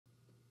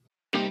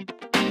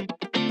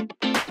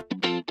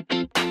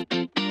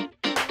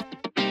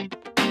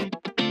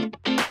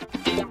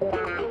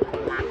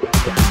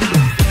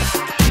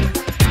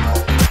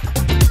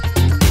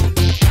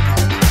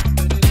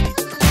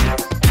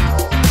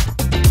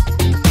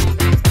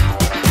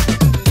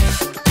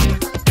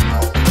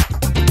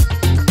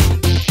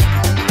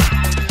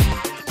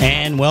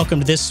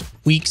welcome to this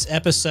week's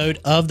episode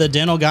of The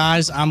Dental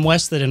Guys. I'm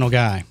Wes, the Dental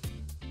Guy.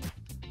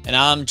 And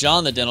I'm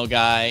Jon, the Dental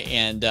Guy,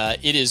 and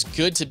it is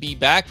good to be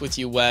back with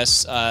you,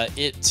 Wes.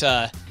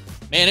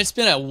 It's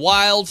been a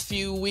wild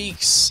few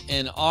weeks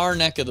in our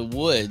neck of the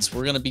woods.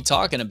 We're going to be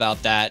talking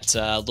about that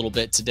a little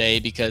bit today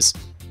because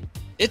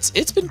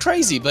it's been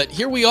crazy, but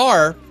here we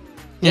are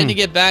getting to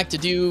get back to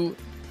do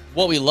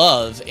what we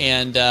love.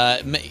 And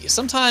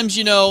sometimes,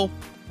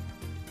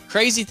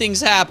 crazy things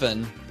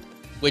happen,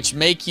 which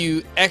make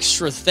you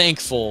extra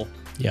thankful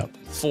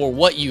for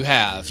what you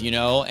have,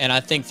 and I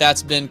think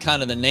that's been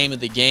kind of the name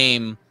of the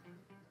game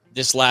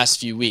this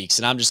last few weeks.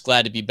 And I'm just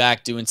glad to be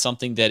back doing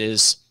something that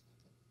is,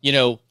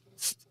 it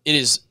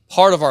is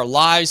part of our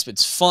lives, but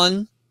it's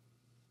fun,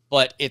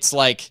 but it's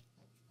like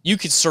you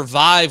could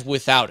survive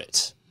without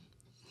it.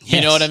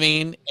 You know what I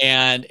mean?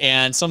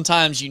 And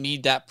sometimes you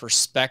need that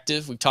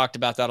perspective. We've talked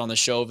about that on the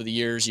show over the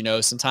years.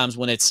 Sometimes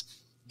when it's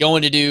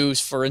going to do,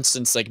 for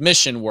instance, like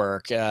mission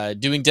work,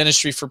 doing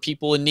dentistry for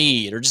people in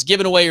need, or just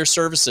giving away your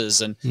services,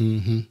 and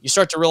you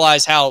start to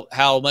realize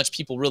how much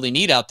people really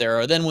need out there.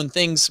 Or then when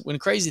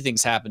crazy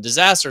things happen,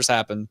 disasters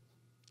happen,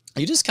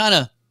 you just kind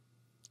of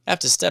have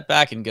to step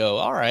back and go,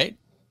 all right,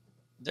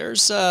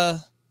 there's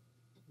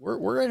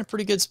we're in a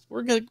pretty good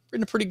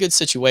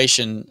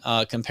situation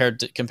compared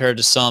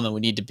to some, and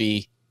we need to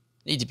be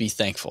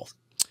thankful.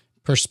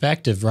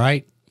 Perspective,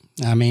 right?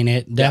 I mean,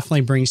 it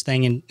definitely brings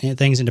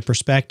things into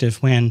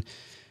perspective when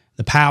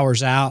the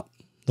power's out,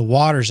 the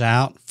water's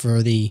out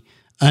for the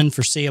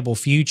unforeseeable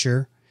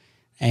future,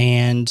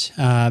 and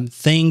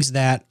things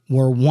that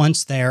were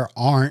once there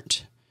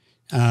aren't.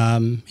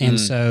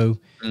 So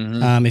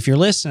if you're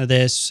listening to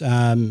this,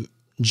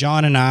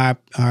 Jon and I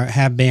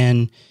have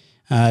been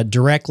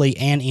directly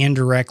and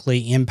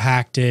indirectly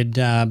impacted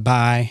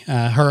by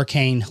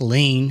Hurricane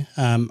Helene.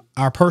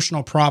 Our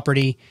personal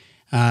property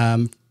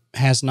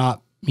has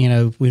not,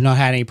 we've not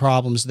had any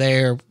problems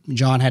there.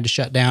 Jon had to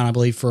shut down, I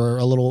believe, for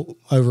a little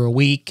over a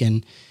week,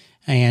 and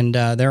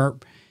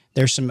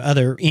there's some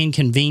other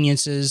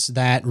inconveniences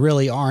that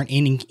really aren't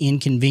any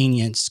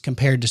inconvenience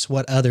compared to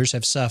what others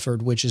have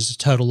suffered, which is a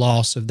total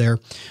loss of their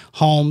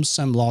homes.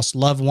 Some lost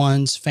loved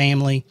ones,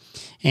 family,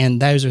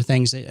 and those are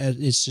things that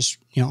it's just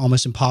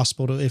almost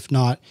impossible to, if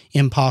not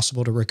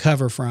impossible, to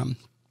recover from.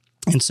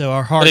 And so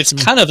our hearts.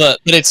 But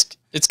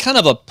it's kind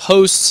of a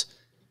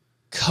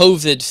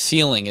post-COVID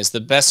feeling is the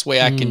best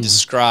way I can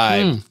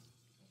describe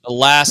the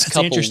last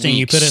couple weeks. Interesting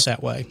you put it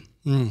that way.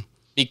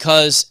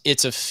 Because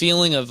it's a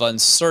feeling of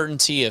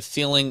uncertainty, a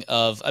feeling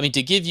of,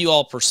 to give you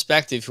all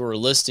perspective who are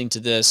listening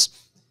to this,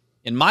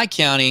 in my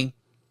county,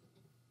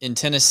 in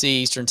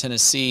Tennessee, Eastern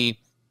Tennessee,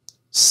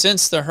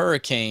 since the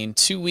hurricane,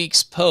 2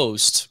 weeks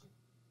post,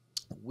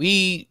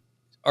 we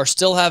are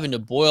still having to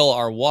boil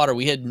our water.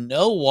 We had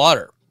no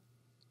water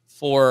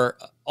for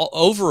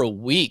over a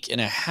week and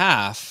a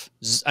half.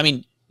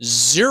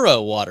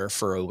 Zero water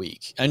for a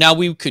week. And now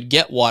we could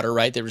get water,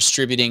 right? They're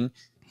distributing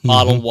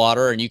bottled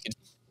water, and you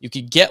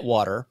could get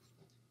water,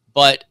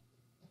 but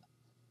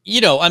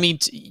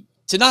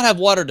to not have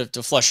water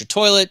to flush your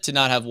toilet, to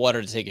not have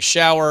water to take a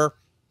shower.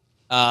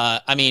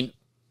 And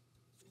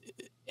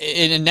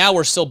now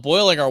we're still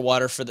boiling our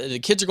water for the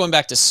kids are going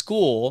back to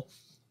school,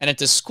 and at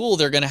the school,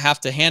 they're going to have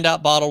to hand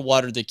out bottled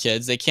water to the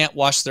kids. They can't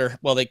wash they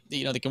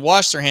can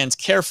wash their hands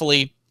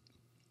carefully,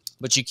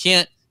 but you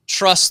can't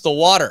trust the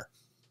water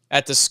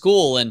at the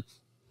school.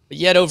 But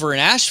yet over in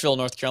Asheville,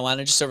 North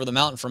Carolina, just over the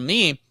mountain from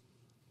me,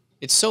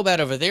 it's so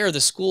bad over there. The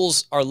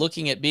schools are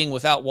looking at being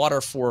without water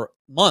for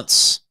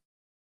months.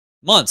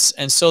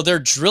 And so they're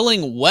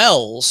drilling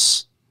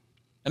wells.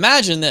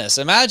 Imagine this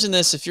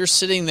if you're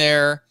sitting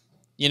there,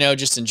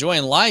 just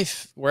enjoying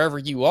life wherever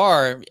you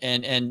are.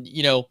 And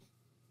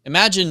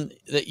imagine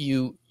that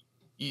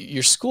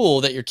your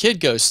school that your kid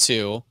goes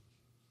to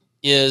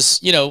is,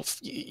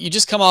 you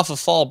just come off of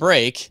fall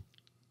break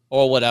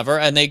or whatever.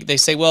 And they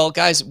say, well,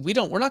 guys, we're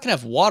not going to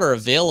have water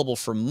available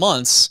for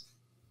months.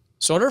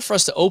 So in order for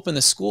us to open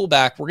the school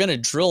back, we're going to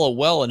drill a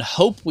well and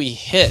hope we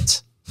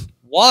hit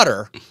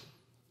water.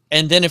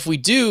 And then if we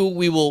do,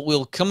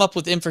 we'll come up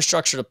with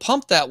infrastructure to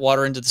pump that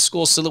water into the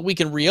school so that we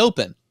can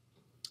reopen.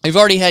 We've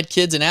already had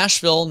kids in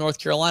Asheville, North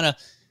Carolina,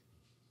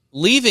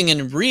 leaving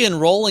and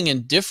re-enrolling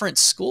in different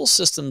school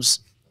systems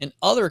in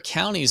other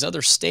counties,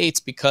 other states,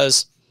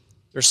 because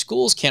their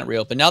schools can't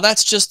reopen. Now,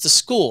 that's just the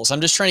schools.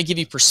 I'm just trying to give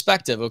you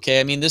perspective, okay?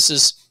 And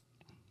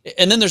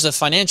then there's a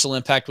financial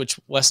impact, which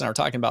Wes and I were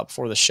talking about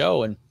before the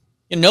show, and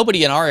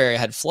nobody in our area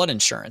had flood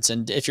insurance.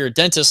 And if you're a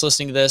dentist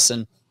listening to this,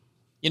 and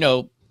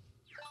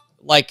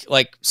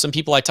like some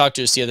people I talked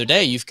to just the other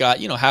day, you've got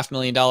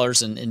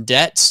 $500,000 in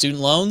debt,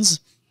 student loans.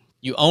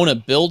 You own a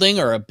building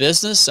or a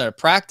business or a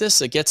practice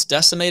that gets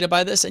decimated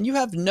by this, and you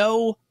have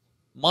no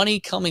money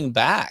coming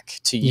back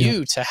to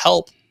you to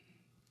help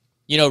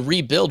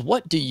rebuild.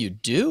 What do you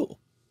do?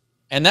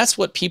 And that's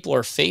what people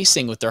are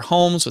facing with their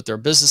homes, with their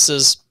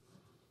businesses.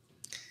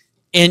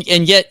 And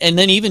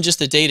then even just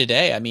the day to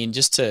day,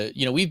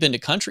 we've been to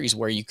countries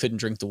where you couldn't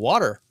drink the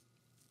water,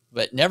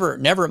 but never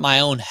at my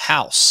own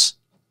house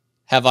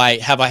have I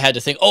had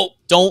to think, oh,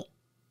 don't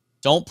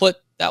put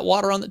that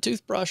water on the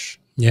toothbrush.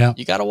 Yeah.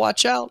 You got to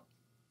watch out.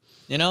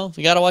 You know,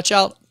 you got to watch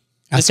out.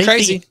 It's I think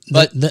crazy,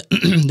 but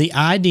the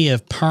idea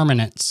of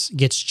permanence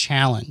gets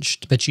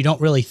challenged, but you don't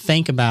really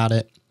think about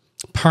it,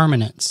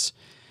 permanence,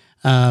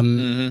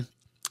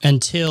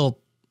 until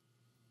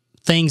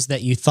things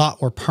that you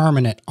thought were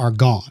permanent are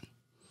gone.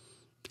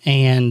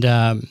 And,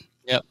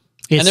 yep.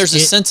 And there's a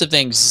sense of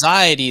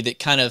anxiety that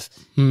kind of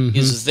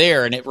is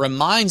there. And it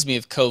reminds me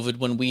of COVID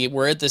when we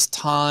were at this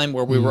time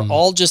where we were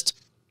all just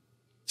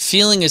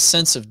feeling a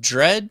sense of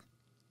dread.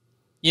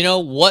 You know,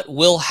 what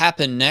will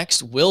happen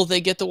next? Will they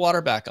get the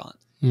water back on?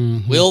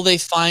 Will they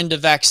find a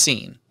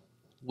vaccine?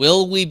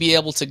 Will we be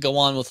able to go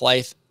on with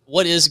life?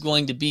 What is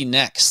going to be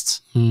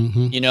next?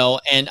 You know,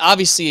 and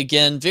obviously,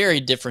 again, very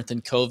different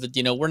than COVID.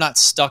 You know, we're not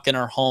stuck in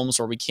our homes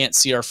where we can't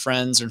see our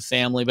friends or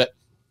family, but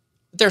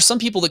there are some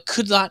people that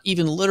could not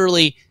even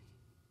literally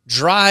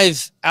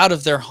drive out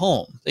of their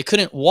home. They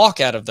couldn't walk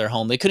out of their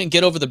home. They couldn't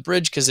get over the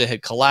bridge because it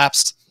had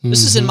collapsed.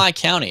 This is in my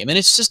county. I mean,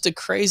 it's just the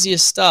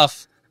craziest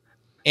stuff.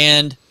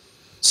 And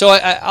so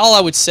all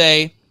I would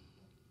say,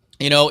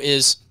 you know,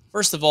 is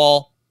first of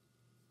all,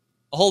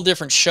 a whole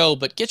different show,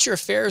 but get your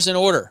affairs in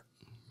order.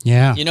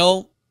 Yeah. You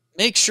know,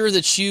 make sure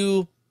that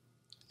you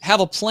have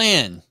a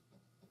plan.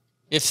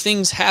 If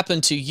things happen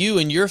to you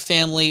and your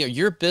family or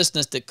your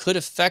business that could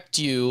affect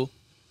you,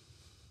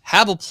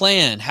 have a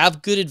plan,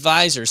 have good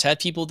advisors, have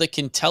people that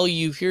can tell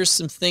you, here's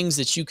some things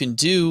that you can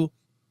do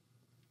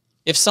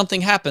if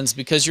something happens,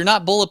 because you're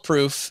not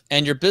bulletproof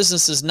and your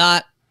business is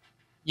not,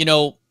 you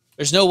know,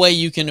 there's no way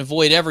you can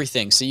avoid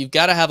everything. So you've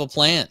got to have a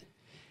plan.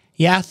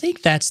 Yeah, I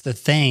think that's the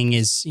thing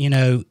is, you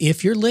know,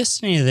 if you're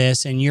listening to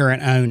this and you're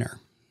an owner,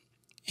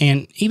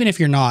 and even if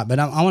you're not, but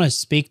I want to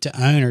speak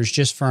to owners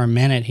just for a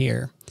minute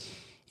here.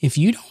 If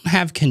you don't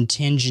have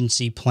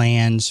contingency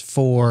plans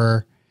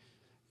for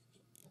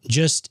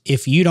just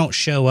if you don't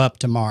show up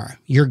tomorrow,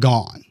 you're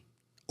gone.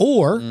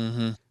 Or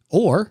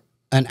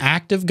an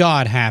act of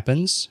God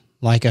happens,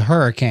 like a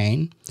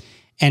hurricane.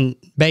 And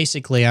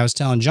basically, I was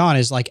telling John,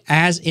 is like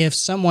as if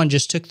someone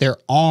just took their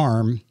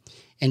arm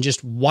and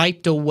just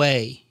wiped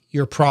away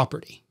your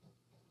property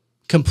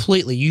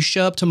completely. You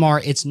show up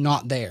tomorrow, it's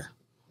not there.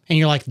 And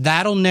you're like,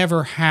 that'll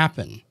never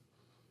happen.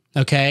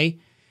 Okay?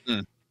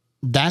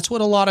 That's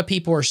what a lot of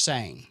people are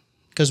saying.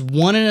 Because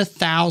 1 in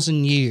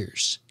 1,000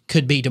 years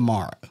could be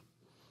tomorrow.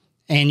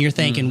 And you're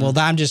thinking, well,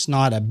 I'm just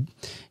not a,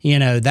 you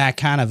know, that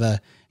kind of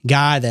a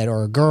guy that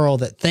or a girl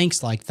that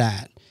thinks like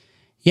that.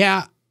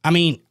 Yeah, I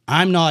mean,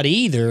 I'm not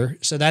either.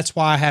 So that's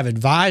why I have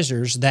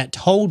advisors that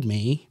told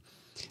me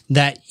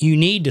that you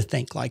need to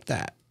think like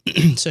that.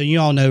 So you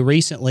all know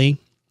recently,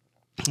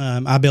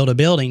 I built a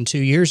building 2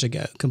 years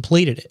ago,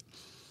 completed it.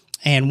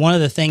 And one of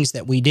the things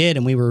that we did,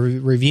 and we were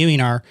reviewing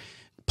our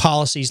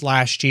policies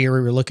last year, we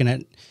were looking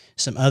at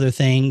some other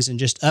things and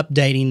just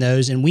updating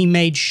those. And we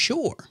made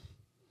sure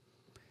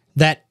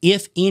that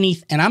if any,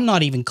 and I'm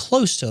not even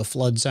close to a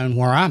flood zone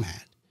where I'm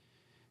at.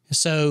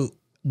 So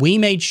we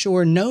made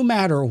sure no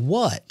matter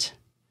what,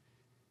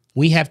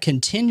 we have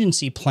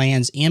contingency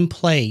plans in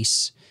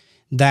place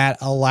that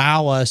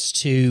allow us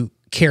to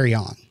carry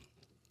on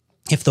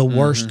if the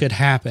worst could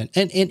happen.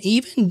 And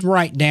even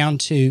right down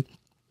to,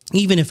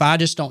 even if I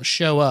just don't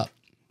show up,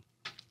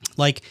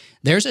 like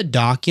there's a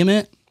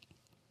document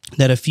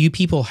that a few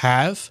people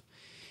have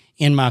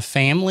in my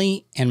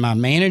family and my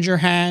manager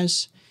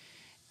has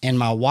and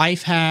my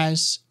wife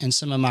has and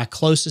some of my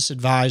closest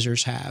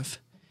advisors have,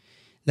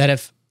 that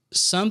if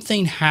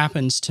something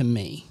happens to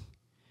me,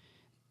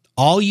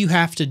 all you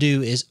have to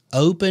do is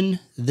open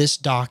this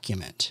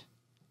document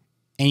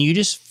and you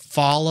just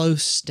follow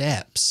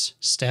steps.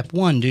 Step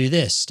 1, do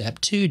this. Step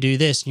 2, do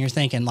this. And you're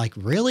thinking like,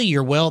 really?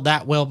 You're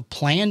that well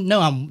planned? No,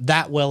 I'm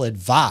that well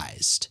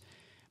advised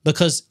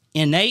because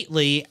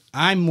innately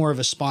I'm more of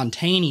a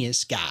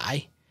spontaneous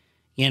guy.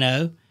 You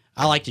know,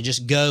 I like to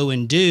just go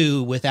and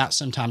do without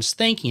sometimes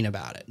thinking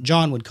about it.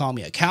 John would call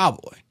me a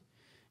cowboy,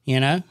 you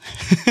know?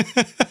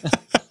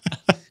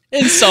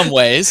 In some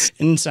ways.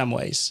 In some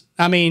ways.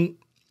 I mean,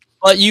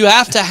 but you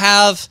have to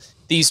have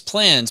these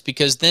plans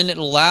because then it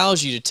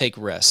allows you to take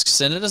risks.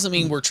 And it doesn't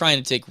mean we're trying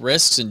to take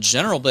risks in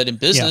general, but in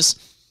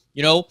business,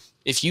 you know,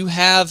 if you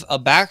have a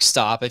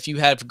backstop, if you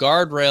have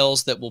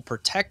guardrails that will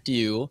protect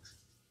you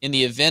in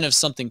the event of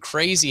something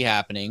crazy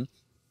happening,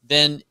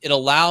 then it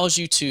allows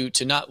you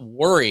to not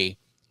worry.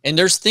 And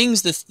there's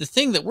things, the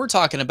thing that we're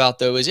talking about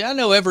though is, I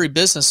know every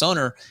business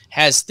owner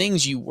has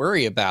things you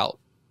worry about,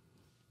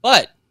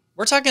 but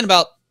we're talking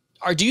about,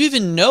 do you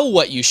even know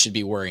what you should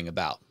be worrying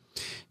about?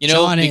 You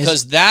know, John,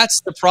 because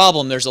that's the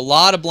problem. There's a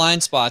lot of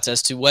blind spots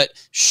as to what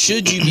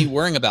should you be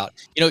worrying about.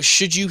 You know,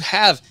 should you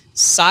have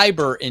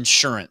cyber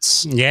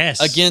insurance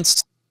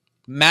against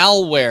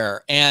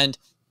malware? And,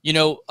 you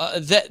know,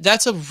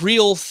 that's a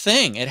real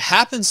thing. It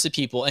happens to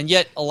people. And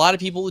yet a lot of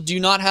people do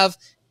not have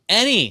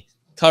any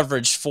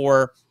coverage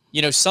for,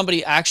 you know,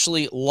 somebody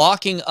actually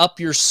locking up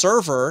your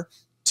server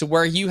to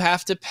where you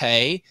have to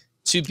pay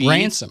to be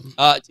ransom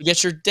to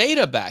get your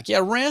data back. Yeah,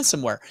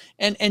 ransomware.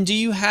 And do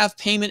you have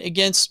payment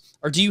against,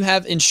 or do you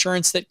have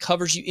insurance that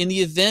covers you in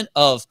the event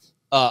of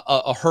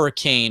a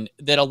hurricane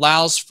that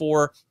allows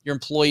for your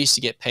employees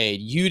to get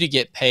paid, you to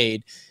get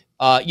paid.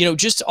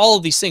 Just all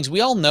of these things.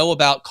 We all know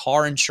about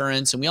car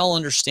insurance, and we all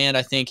understand,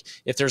 I think,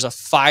 if there's a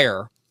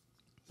fire,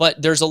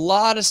 but there's a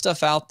lot of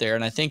stuff out there.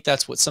 And I think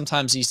that's what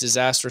sometimes these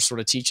disasters sort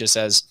of teach us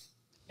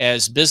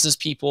as business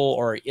people,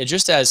 or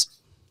just as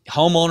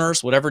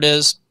homeowners, whatever it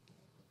is,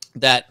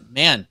 that,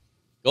 man,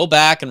 go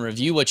back and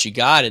review what you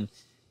got. And,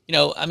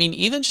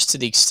 even just to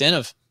the extent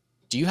of,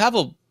 do you have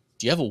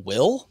a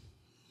will?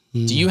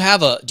 Do you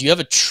have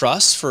a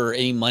trust for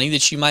any money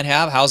that you might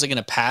have? How's it going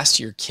to pass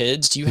to your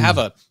kids?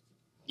 Have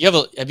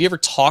you ever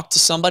talked to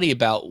somebody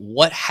about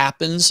what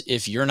happens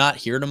if you're not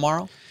here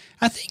tomorrow?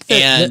 I think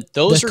that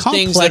those are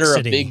things that are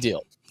a big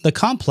deal. The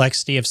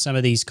complexity of some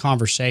of these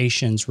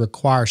conversations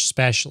require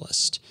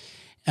specialists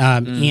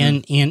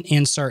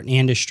in certain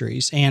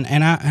industries, and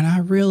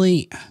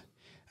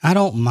I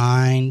don't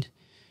mind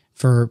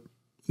for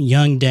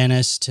young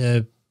dentists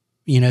to,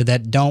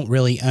 that don't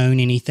really own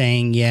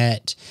anything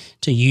yet,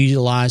 to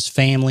utilize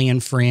family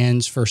and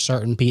friends for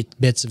certain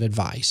bits of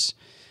advice.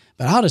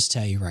 But I'll just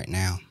tell you right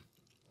now,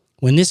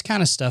 when this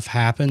kind of stuff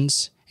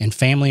happens and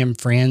family and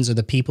friends are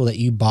the people that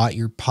you bought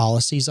your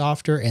policies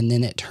after, and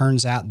then it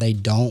turns out they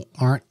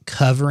aren't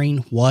covering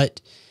what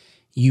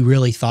you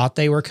really thought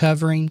they were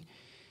covering,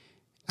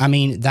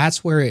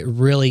 that's where it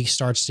really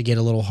starts to get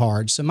a little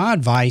hard. So my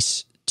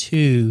advice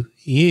to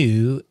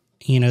you,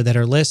 that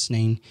are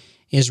listening,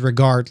 is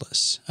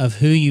regardless of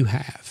who you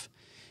have,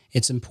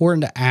 it's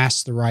important to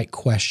ask the right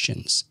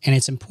questions. And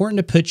it's important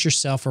to put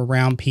yourself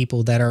around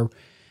people that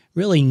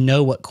really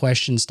know what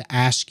questions to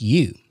ask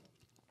you.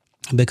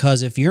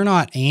 Because if you're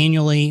not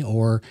annually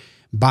or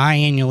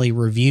biannually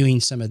reviewing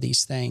some of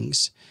these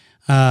things,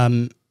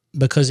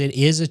 because it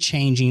is a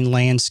changing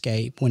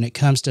landscape when it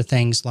comes to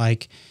things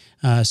like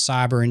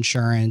cyber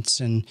insurance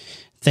and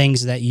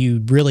things that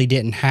you really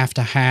didn't have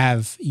to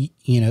have,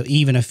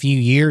 even a few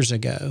years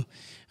ago.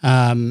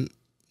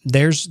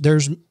 There's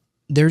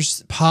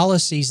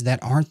policies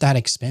that aren't that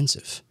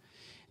expensive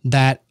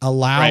that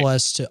allow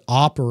us to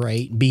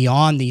operate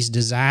beyond these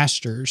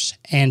disasters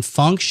and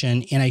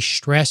function in a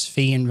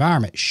stress-free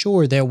environment.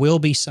 Sure, there will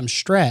be some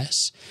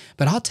stress,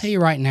 but I'll tell you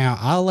right now,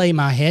 I'll lay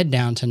my head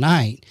down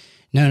tonight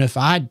knowing if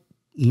I'm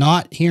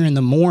not here in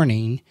the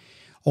morning,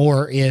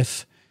 or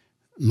if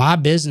my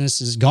business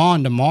is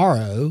gone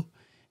tomorrow,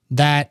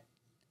 that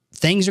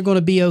things are going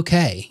to be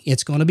okay.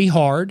 It's going to be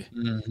hard,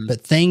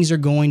 but things are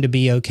going to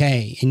be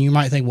okay. And you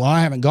might think, well,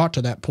 I haven't got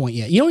to that point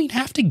yet. You don't even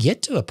have to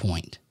get to a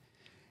point.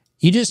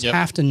 You just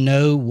have to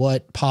know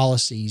what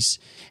policies,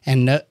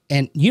 and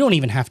you don't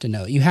even have to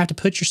know it. You have to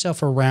put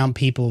yourself around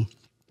people,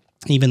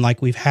 even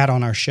like we've had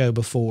on our show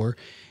before.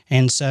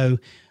 And so,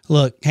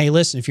 look, hey,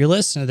 listen, if you're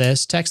listening to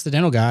this, text the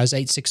Dental Guys,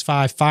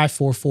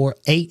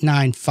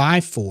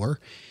 865-544-8954.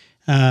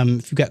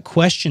 If you've got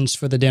questions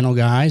for the Dental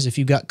Guys, if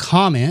you've got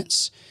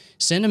comments,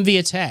 send them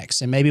via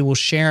text, and maybe we'll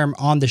share them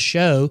on the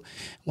show.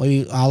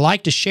 I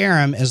like to share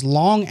them as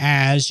long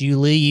as you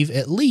leave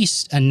at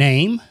least a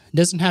name. It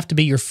doesn't have to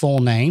be your full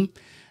name,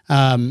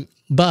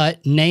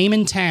 but name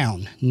and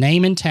town.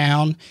 Name and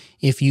town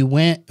if you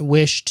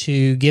wish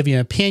to give you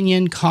an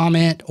opinion,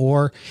 comment,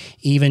 or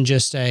even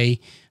just a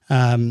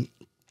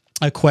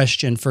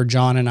question for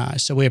Jon and I.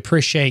 So we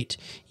appreciate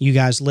you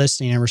guys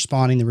listening and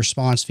responding. The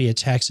response via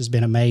text has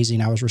been amazing.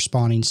 I was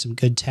responding to some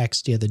good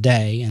texts the other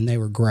day, and they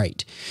were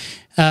great.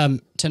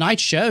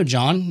 Tonight's show,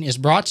 Jon, is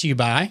brought to you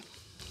by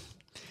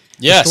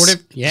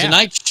Restorative.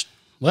 Tonight's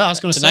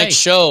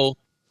show.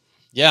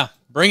 Yeah,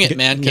 bring it,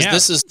 man,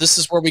 because this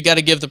is where we got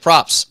to give the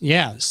props.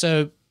 Yeah.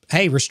 So,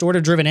 hey,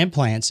 Restorative Driven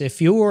Implants.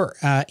 If you're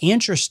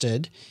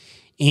interested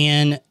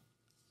in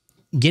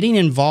getting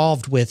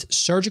involved with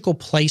surgical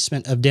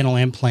placement of dental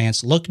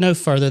implants, look no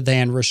further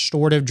than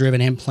Restorative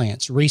Driven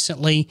Implants.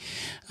 Recently,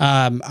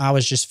 I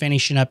was just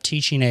finishing up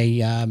teaching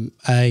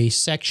a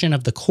section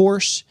of the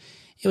course.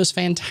 It was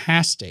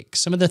fantastic.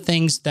 Some of the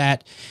things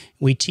that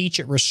we teach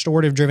at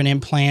Restorative Driven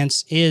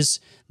Implants is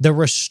the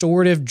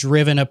restorative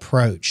driven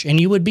approach. And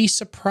you would be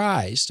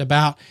surprised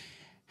about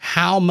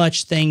how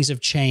much things have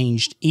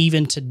changed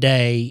even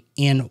today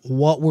in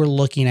what we're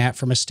looking at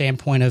from a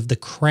standpoint of the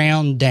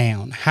crown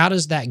down. How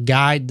does that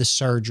guide the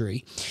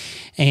surgery?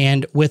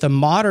 And with a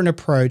modern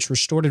approach,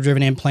 Restorative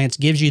Driven Implants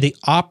gives you the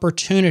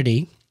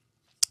opportunity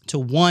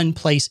to,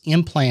 place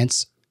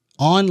implants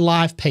on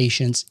live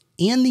patients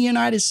in the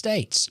United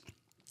States.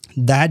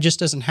 That just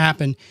doesn't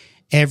happen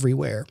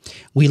everywhere.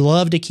 We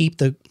love to keep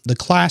the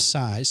class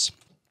size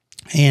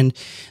and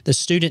the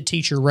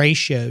student-teacher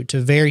ratio to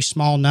very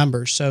small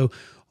numbers. So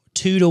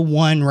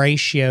 2-to-1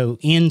 ratio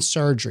in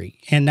surgery.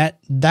 And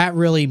that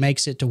really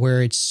makes it to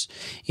where it's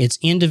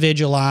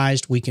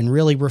individualized. We can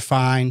really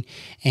refine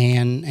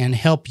and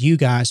help you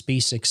guys be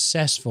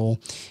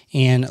successful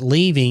in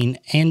leaving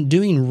and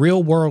doing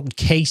real-world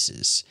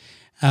cases.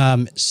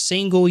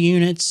 Single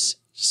units,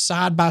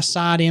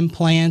 side-by-side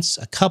implants,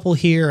 a couple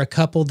here, a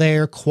couple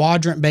there,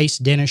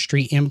 quadrant-based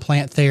dentistry,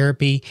 implant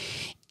therapy,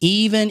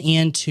 even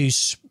into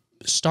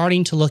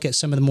starting to look at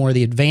some of the more of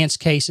the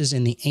advanced cases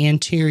in the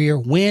anterior,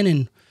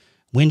 when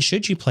When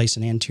should you place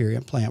an anterior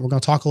implant? We're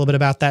going to talk a little bit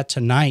about that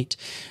tonight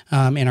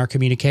in our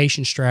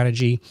communication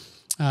strategy.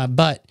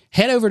 But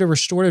head over to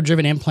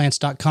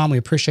restorativedrivenimplants.com. We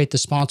appreciate the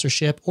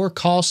sponsorship, or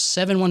call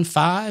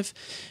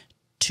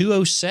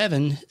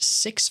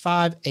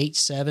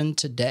 715-207-6587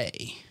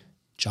 today.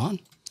 John?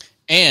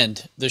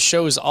 And the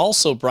show is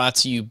also brought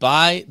to you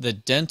by the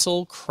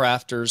Dental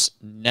Crafters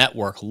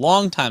Network,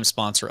 longtime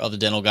sponsor of the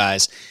Dental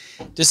Guys.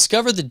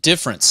 Discover the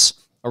difference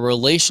a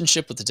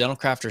relationship with the Dental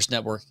Crafters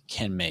Network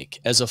can make.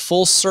 As a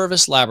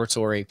full-service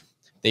laboratory,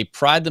 they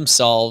pride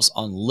themselves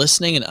on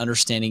listening and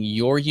understanding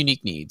your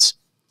unique needs,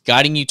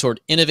 guiding you toward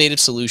innovative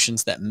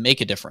solutions that make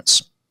a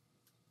difference.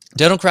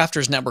 Dental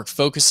Crafters Network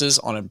focuses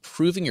on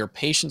improving your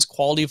patient's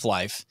quality of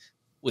life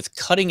with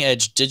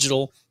cutting-edge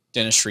digital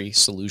dentistry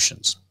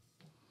solutions.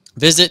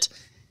 Visit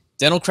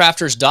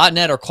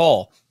dentalcrafters.net or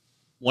call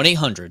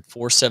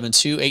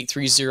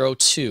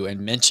 1-800-472-8302 and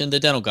mention the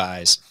Dental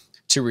Guys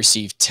to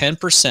receive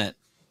 10%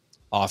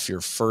 off your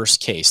first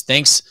case.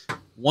 Thanks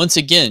once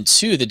again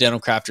to the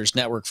Dental Crafters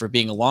Network for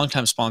being a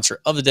longtime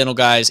sponsor of the Dental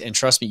Guys, and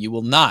trust me, you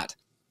will not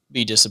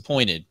be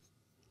disappointed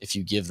if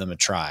you give them a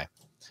try.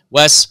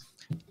 Wes,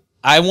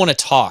 I want to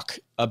talk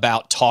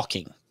about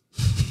talking.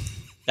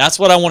 That's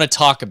what I want to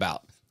talk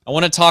about. I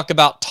want to talk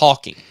about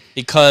talking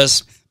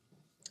because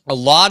a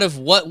lot of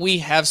what we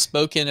have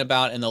spoken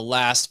about in the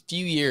last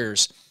few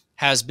years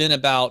has been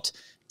about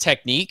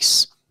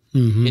techniques.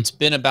 Mm-hmm. It's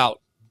been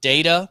about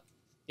data.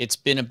 It's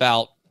been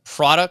about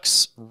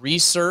products,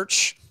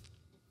 research,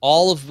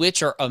 all of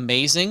which are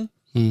amazing.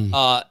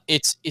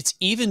 It's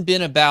even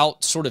been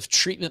about sort of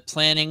treatment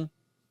planning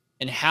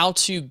and how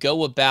to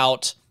go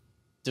about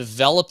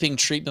developing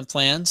treatment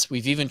plans.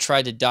 We've even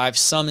tried to dive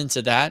some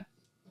into that.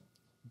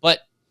 But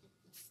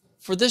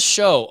for this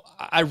show,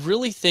 I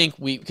really think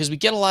because we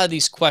get a lot of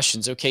these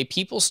questions, okay,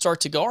 people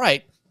start to go, all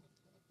right,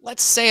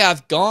 let's say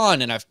I've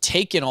gone and I've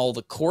taken all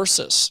the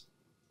courses,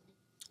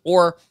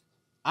 or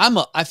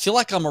I feel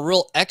like I'm a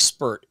real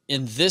expert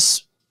in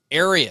this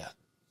area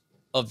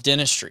of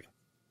dentistry.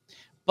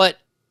 But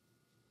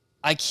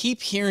I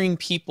keep hearing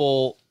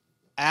people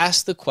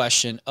ask the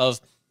question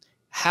of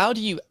how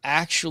do you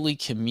actually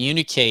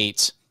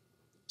communicate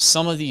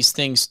some of these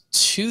things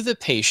to the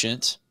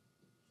patient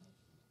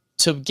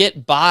to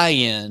get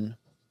buy-in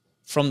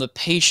from the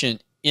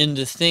patient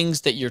into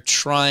things that you're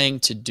trying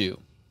to do.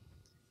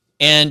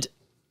 And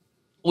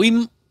we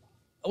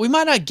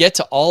might not get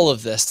to all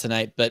of this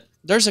tonight, but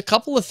there's a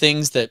couple of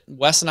things that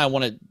Wes and I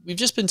we've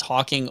just been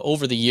talking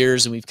over the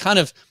years, and we've kind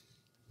of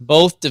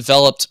both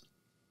developed,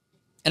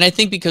 and I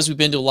think because we've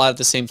been to a lot of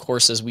the same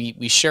courses,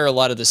 we share a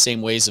lot of the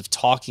same ways of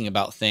talking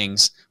about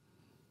things.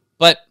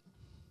 But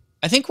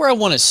I think where I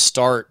want to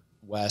start,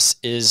 Wes,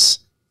 is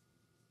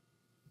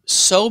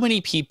so many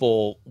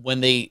people,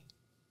 when they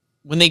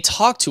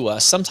talk to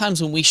us,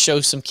 sometimes when we show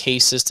some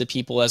cases to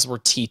people as we're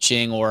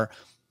teaching, or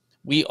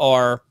we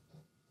are,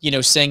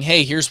 saying,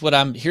 hey, here's what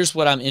I'm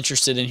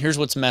interested in, here's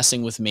what's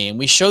messing with me. And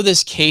we show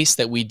this case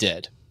that we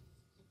did.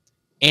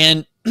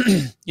 And,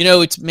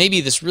 it's maybe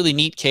this really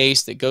neat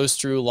case that goes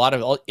through a lot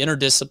of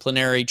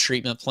interdisciplinary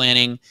treatment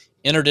planning,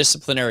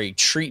 interdisciplinary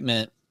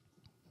treatment,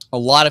 a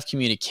lot of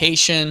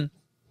communication,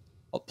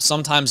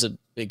 sometimes a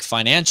big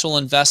financial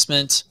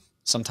investment,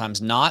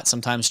 sometimes not,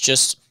 sometimes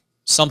just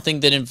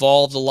something that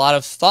involved a lot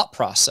of thought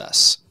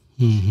process.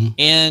 Mm-hmm.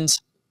 And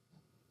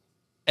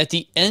at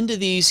the end of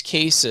these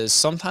cases,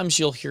 sometimes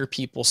you'll hear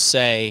people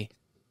say,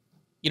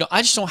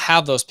 I just don't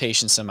have those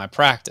patients in my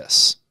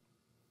practice.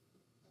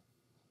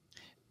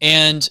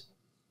 And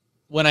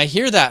when I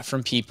hear that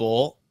from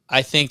people,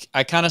 I think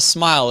I kind of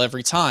smile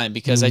every time,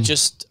 because I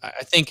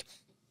think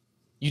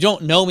you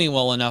don't know me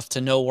well enough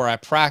to know where I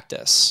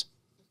practice,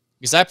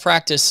 because I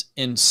practice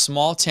in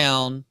small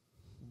town,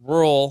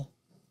 rural,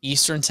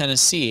 Eastern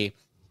Tennessee.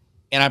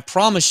 And I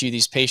promise you,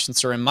 these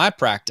patients are in my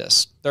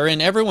practice. They're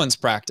in everyone's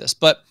practice.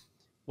 But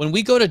when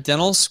we go to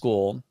dental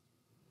school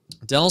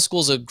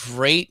is a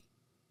great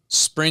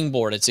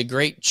springboard. It's a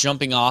great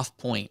jumping off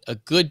point. A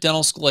good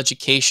dental school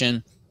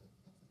education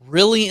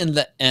really, in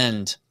the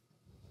end,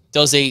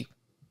 does a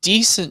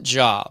decent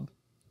job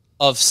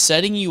of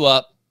setting you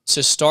up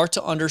to start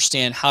to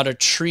understand how to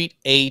treat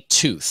a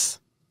tooth.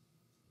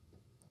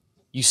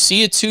 You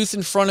see a tooth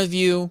in front of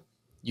you,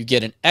 you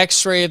get an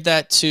x-ray of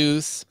that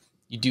tooth,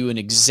 you do an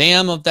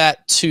exam of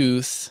that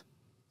tooth,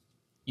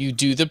 you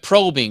do the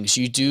probings,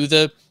 you do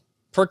the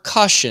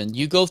percussion,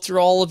 you go through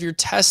all of your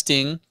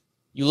testing,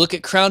 you look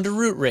at crown to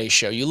root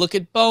ratio, you look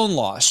at bone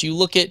loss, you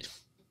look at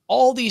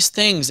all these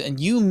things,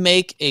 and you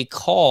make a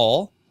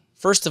call,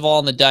 first of all,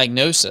 on the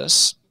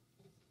diagnosis,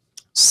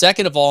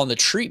 second of all, on the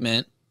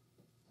treatment,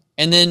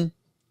 and then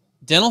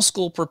dental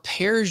school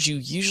prepares you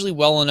usually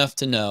well enough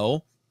to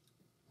know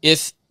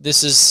if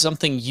this is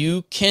something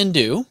you can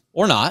do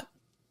or not,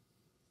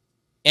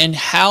 and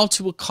how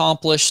to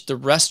accomplish the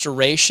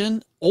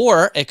restoration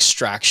or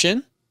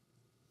extraction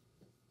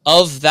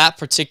of that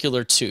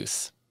particular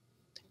tooth.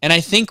 And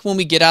I think when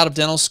we get out of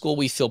dental school,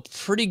 we feel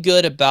pretty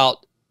good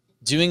about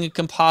doing a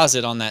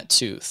composite on that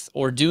tooth,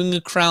 or doing a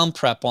crown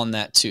prep on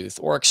that tooth,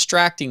 or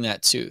extracting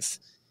that tooth.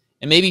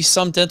 And maybe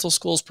some dental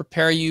schools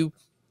prepare you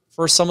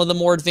for some of the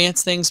more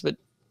advanced things, but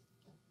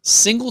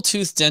single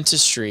tooth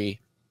dentistry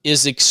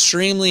is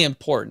extremely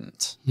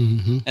important.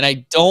 Mm-hmm. And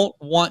I don't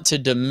want to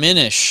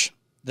diminish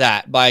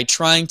that by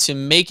trying to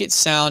make it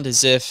sound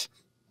as if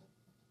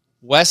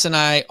Wes and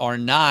I are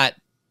not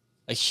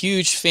a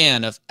huge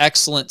fan of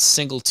excellent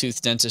single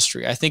tooth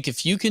dentistry. I think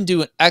if you can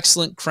do an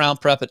excellent crown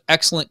prep, an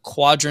excellent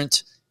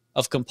quadrant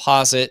of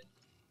composite,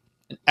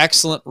 an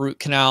excellent root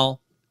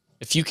canal,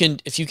 if you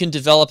can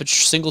develop a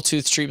single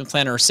tooth treatment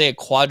plan, or say a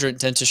quadrant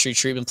dentistry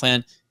treatment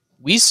plan,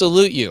 we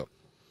salute you.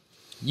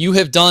 You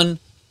have done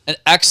an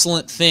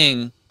excellent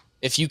thing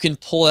if you can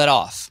pull that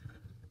off.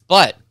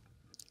 But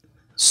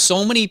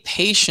so many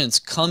patients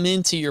come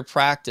into your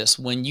practice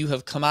when you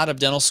have come out of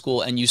dental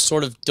school and you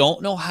sort of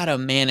don't know how to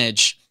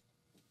manage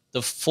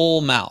the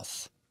full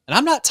mouth. And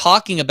I'm not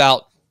talking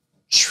about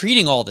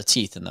treating all the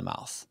teeth in the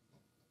mouth.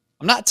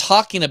 I'm not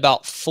talking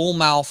about full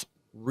mouth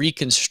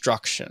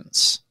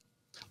reconstructions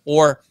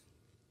or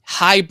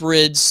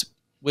hybrids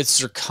with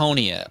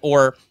zirconia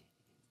or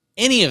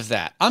any of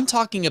that. I'm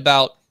talking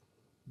about,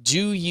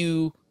 do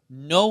you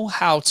know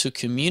how to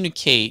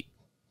communicate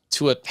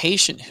to a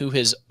patient who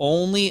has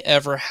only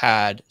ever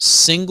had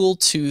single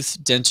tooth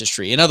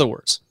dentistry? In other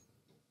words,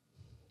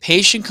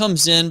 patient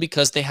comes in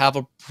because they have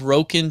a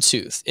broken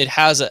tooth. It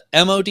has a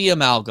MOD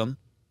amalgam.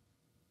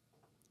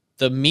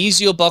 The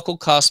mesiobuccal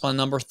cusp on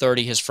number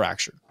 30 has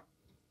fractured.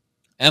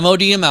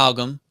 MOD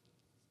amalgam,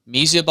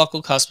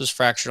 mesiobuccal cusp is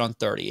fractured on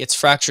 30. It's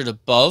fractured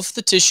above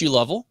the tissue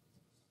level.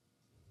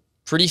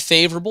 Pretty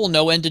favorable,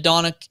 no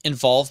endodontic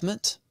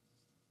involvement.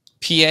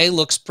 PA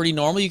looks pretty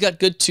normal. You got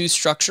good tooth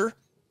structure.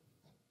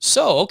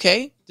 So,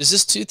 okay, does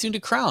this tooth need a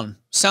crown?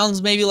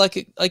 Sounds maybe like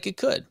it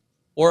could.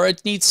 Or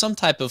it needs some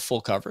type of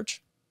full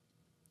coverage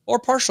or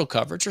partial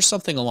coverage or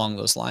something along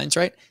those lines,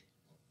 right?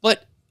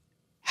 But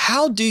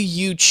how do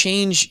you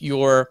change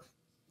your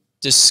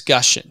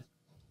discussion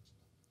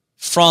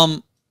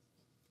from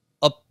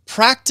a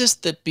practice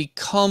that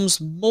becomes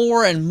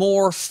more and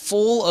more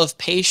full of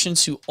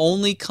patients who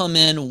only come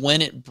in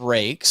when it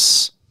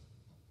breaks,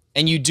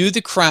 and you do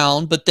the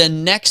crown, but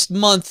then next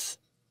month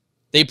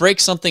they break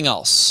something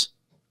else,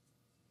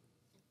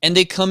 and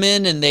they come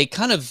in and they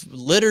kind of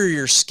litter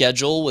your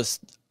schedule with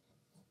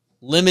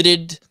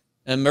limited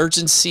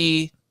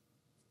emergency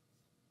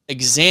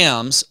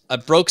exams? I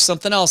broke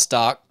something else,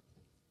 doc.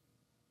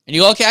 And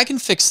you go, okay, I can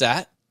fix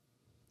that.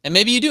 And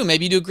maybe you do.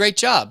 Maybe you do a great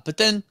job. But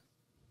then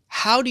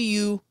how do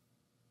you,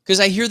 because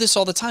I hear this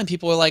all the time.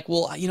 People are like,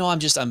 well,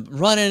 I'm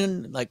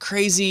running like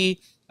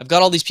crazy. I've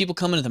got all these people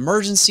coming with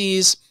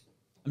emergencies.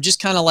 I'm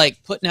just kind of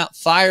like putting out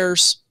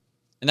fires.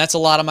 And that's a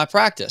lot of my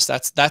practice.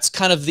 That's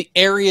kind of the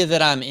area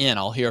that I'm in,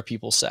 I'll hear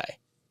people say.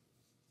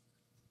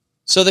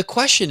 So the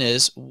question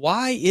is,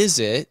 why is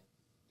it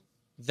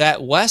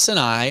that Wes and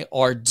I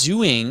are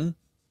doing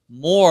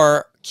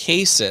more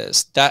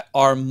cases that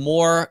are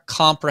more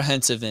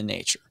comprehensive in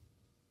nature?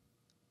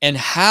 And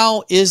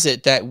how is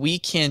it that we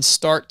can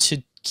start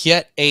to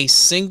get a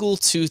single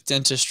tooth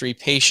dentistry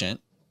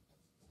patient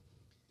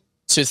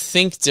to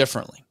think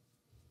differently,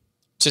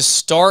 to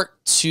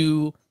start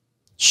to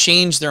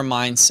change their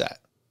mindset?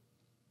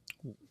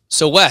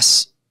 So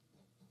Wes,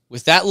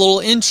 with that little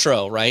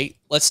intro, right,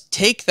 let's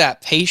take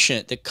that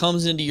patient that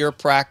comes into your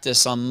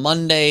practice on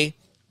Monday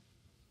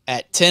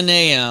at 10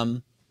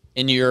 a.m.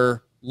 in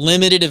your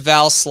limited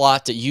eval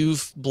slot that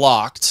you've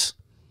blocked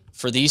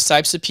for these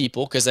types of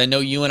people, because I know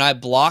you and I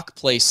block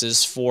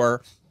places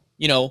for,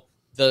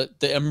 the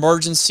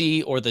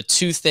emergency or the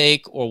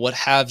toothache or what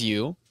have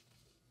you,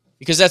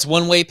 because that's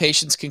one way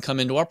patients can come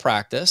into our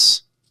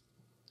practice.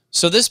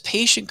 So this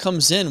patient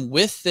comes in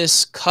with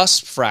this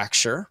cusp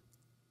fracture,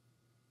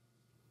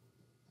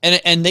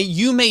 and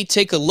you may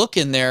take a look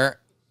in there.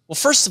 Well,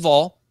 first of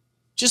all,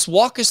 just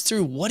walk us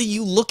through, what are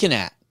you looking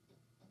at?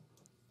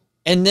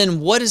 And then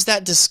what does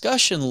that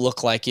discussion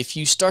look like if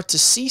you start to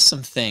see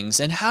some things?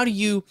 And how do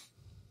you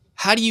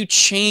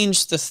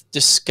change the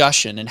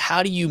discussion, and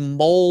how do you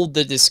mold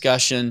the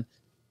discussion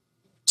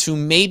to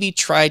maybe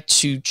try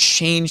to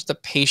change the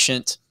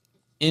patient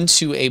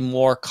into a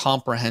more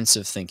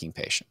comprehensive thinking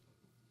patient?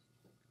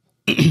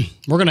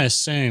 We're going to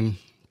assume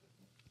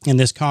in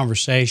this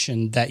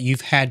conversation that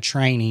you've had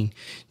training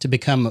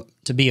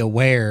to be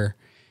aware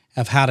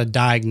of how to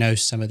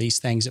diagnose some of these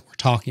things that we're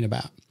talking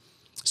about.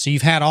 So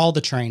you've had all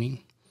the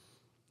training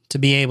to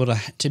be able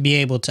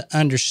to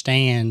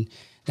understand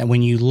that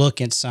when you look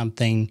at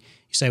something,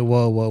 you say,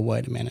 whoa,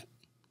 wait a minute.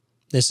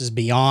 This is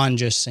beyond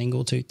just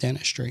single tooth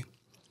dentistry.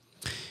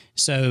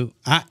 So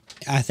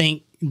I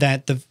think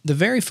that the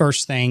very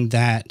first thing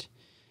that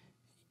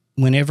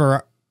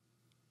whenever,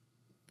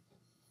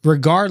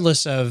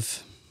 regardless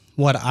of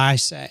what I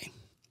say,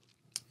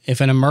 if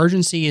an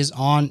emergency is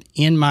on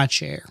in my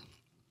chair,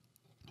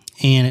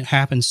 and it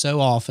happens so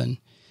often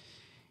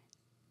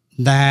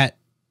that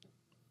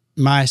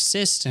my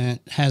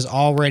assistant has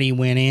already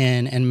went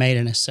in and made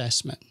an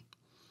assessment.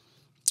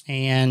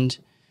 And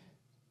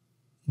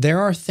there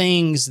are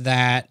things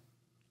that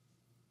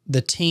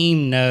the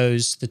team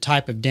knows the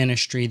type of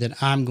dentistry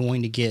that I'm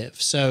going to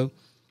give. So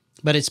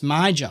But it's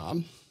my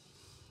job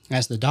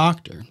as the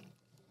doctor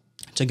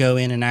to go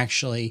in and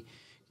actually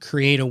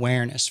create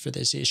awareness for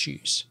these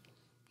issues.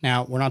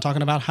 Now, we're not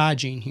talking about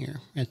hygiene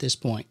here at this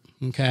point,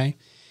 okay?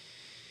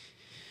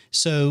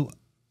 So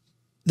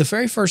the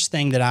very first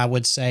thing that I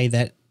would say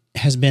that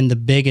has been the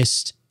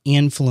biggest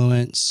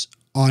influence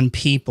on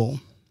people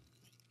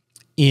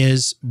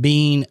is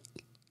being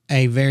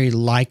a very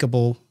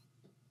likable,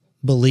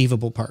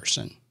 believable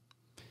person.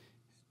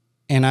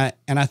 And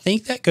I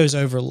think that goes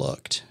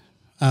overlooked.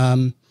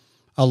 A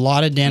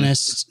lot of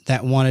dentists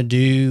that want to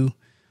do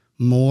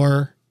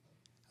more,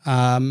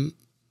 I'll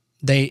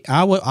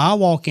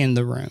walk in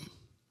the room,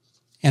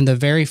 and the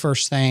very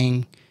first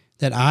thing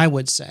that I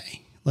would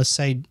say, let's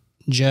say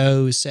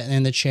Joe's sitting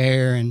in the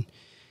chair, and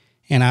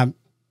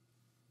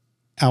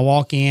I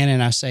walk in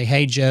and I say,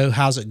 "Hey Joe,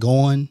 how's it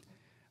going?"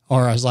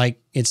 Or I was like,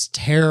 "It's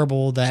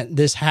terrible that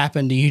this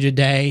happened to you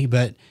today,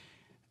 but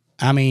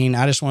I mean,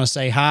 I just want to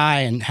say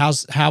hi, and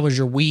how was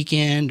your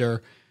weekend?"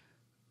 Or,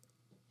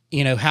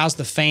 you know, how's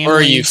the family? Where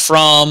are you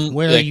from?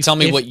 Where like, are you? Tell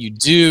me what you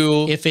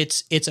do. If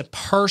it's a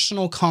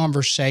personal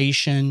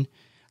conversation,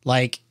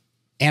 like,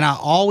 and I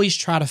always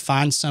try to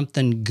find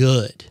something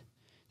good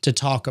to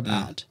talk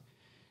about.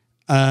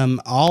 I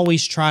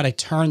always try to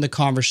turn the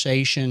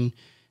conversation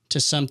to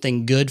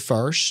something good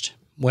first,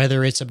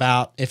 whether it's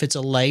about, if it's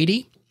a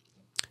lady,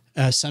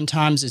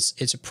 sometimes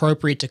it's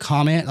appropriate to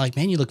comment like,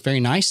 "Man, you look very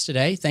nice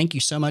today. Thank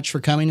you so much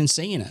for coming and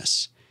seeing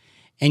us."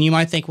 And you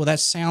might think, well, that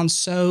sounds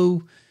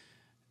so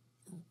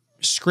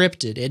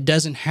scripted. It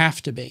doesn't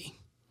have to be.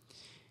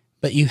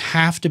 But you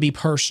have to be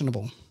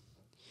personable.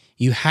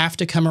 You have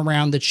to come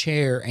around the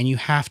chair, and you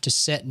have to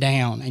sit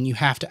down, and you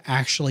have to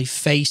actually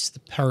face the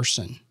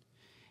person.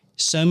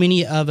 So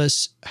many of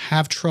us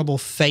have trouble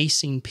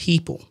facing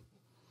people.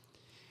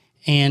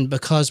 And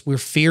because we're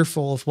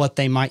fearful of what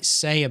they might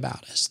say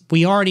about us,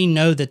 we already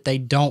know that they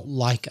don't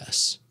like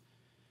us.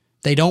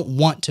 They don't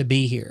want to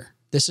be here.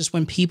 This is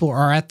when people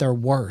are at their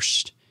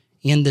worst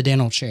in the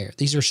dental chair.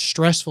 These are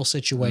stressful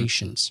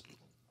situations.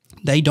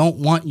 They don't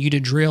want you to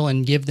drill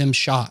and give them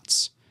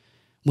shots.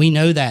 We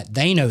know that.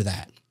 They know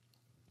that.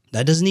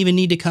 That doesn't even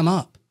need to come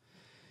up.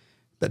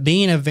 But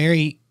being a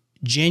very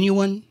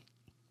genuine,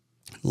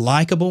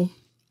 likable,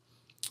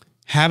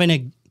 having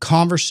a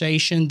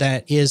conversation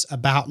that is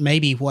about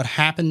maybe what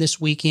happened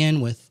this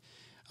weekend with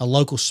a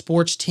local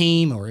sports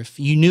team, or if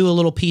you knew a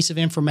little piece of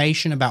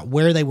information about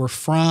where they were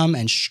from,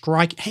 and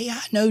strike, "Hey,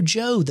 I know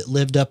Joe that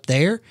lived up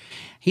there.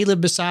 He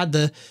lived beside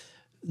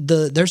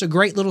there's a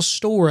great little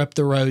store up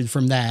the road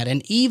from that."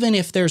 And even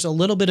if there's a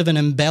little bit of an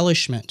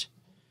embellishment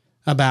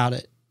about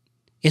it,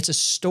 it's a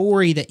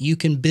story that you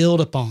can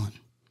build upon.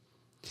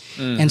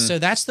 And so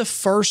that's the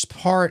first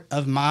part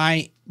of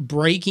my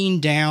breaking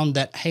down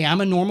that, hey,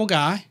 I'm a normal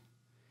guy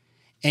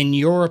and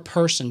you're a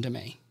person to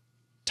me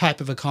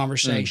type of a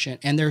conversation.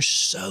 And there's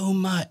so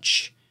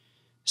much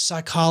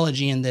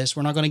psychology in this.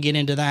 We're not going to get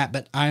into that,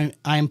 but I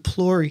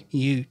implore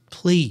you,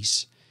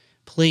 please,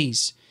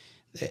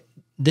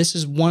 this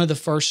is one of the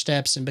first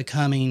steps in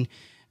becoming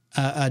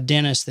a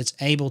dentist that's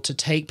able to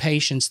take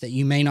patients that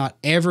you may not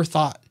ever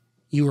thought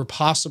you were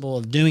possible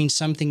of doing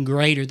something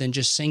greater than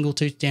just single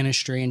tooth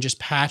dentistry and just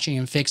patching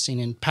and fixing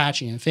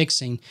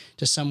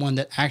to someone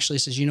that actually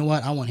says, "You know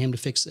what? I want him to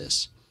fix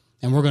this,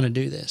 and we're going to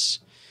do this."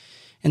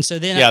 And so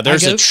then,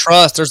 there's a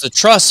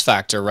trust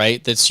factor,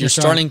 right? You're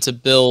starting to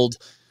build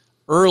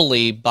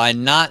early by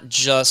not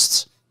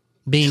just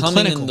being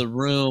coming clinical in the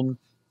room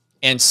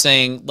and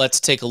saying, "Let's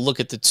take a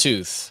look at the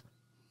tooth."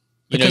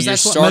 Because you're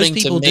that's what starting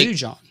most people to make, do,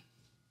 John.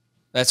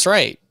 That's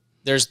right.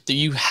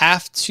 You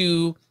have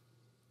to,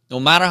 no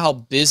matter how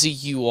busy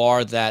you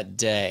are that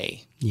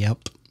day,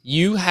 Yep.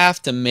 you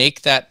have to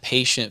make that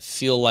patient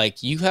feel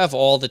like you have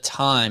all the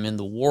time in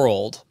the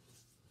world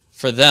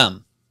for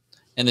them.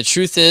 And the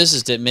truth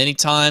is that many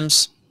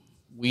times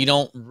we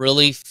don't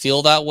really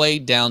feel that way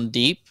down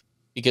deep,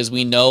 because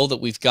we know that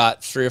we've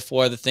got 3 or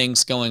 4 other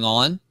things going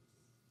on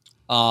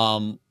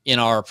in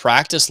our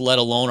practice, let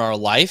alone our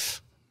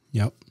life.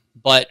 Yep.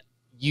 But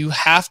you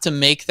have to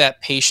make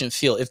that patient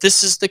feel, if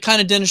this is the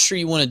kind of dentistry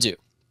you want to do,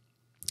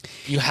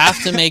 you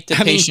have to make the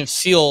patient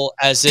feel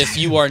as if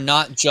you are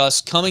not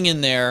just coming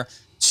in there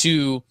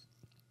to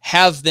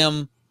have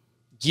them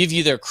give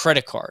you their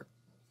credit card.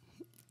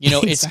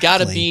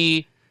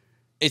 Exactly.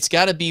 It's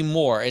got to be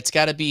more. It's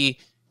got to be,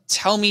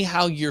 tell me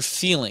how you're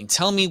feeling.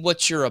 Tell me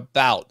what you're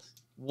about.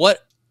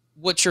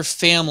 What's your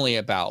family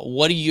about?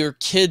 What are your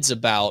kids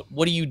about?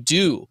 What do you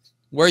do?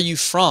 Where are you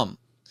from?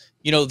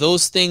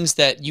 Those things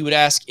that you would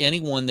ask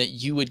anyone that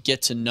you would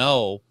get to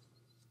know,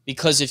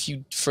 because if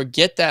you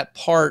forget that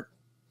part,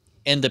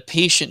 and the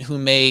patient who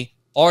may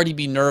already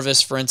be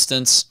nervous, for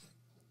instance,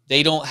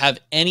 they don't have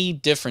any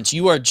difference.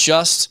 You are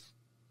just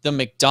the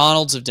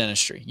McDonald's of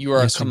dentistry. You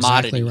are a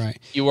commodity. Exactly right.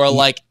 You are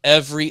like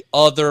every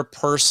other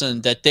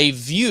person that they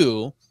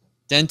view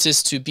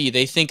dentists to be.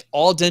 They think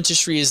all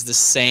dentistry is the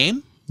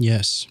same.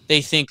 Yes.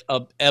 They think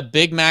a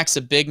Big Mac's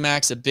a Big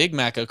Mac's a Big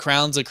Mac, a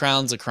crown's a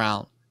crown's a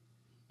crown.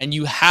 And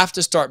you have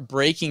to start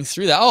breaking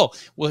through that. Oh,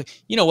 well,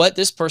 you know what?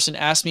 This person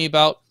asked me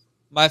about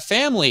my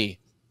family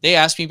They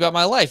ask me about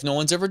my life. No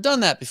one's ever done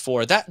that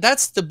before.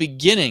 That's the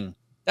beginning.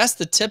 That's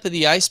the tip of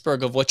the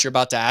iceberg of what you're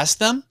about to ask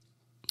them.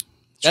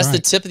 That's the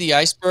tip of the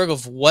iceberg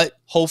of what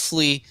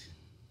hopefully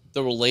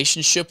the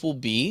relationship will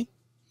be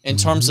in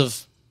terms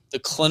of the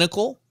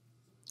clinical.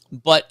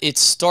 But it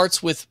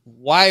starts with,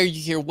 why are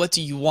you here? What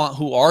do you want?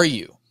 Who are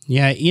you?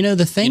 Yeah.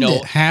 The thing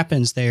that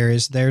happens there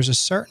is there's a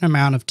certain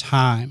amount of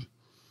time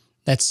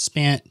that's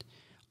spent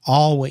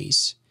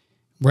always,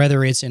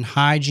 whether it's in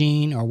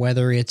hygiene or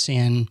whether it's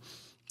in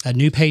a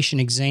new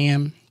patient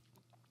exam,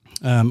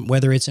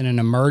 whether it's in an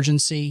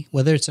emergency,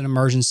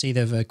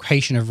 of a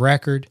patient of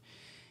record,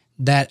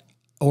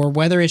 or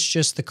whether it's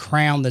just the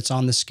crown that's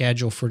on the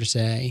schedule for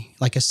today,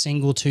 like a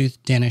single tooth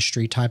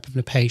dentistry type of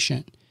a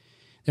patient.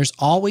 There's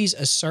always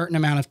a certain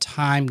amount of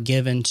time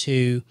given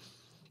to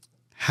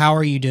how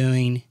are you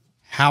doing?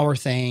 How are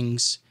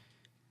things?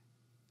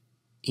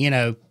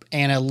 And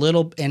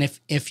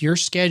if your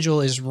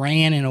schedule is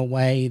ran in a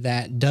way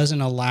that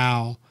doesn't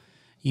allow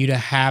you to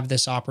have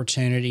this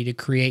opportunity to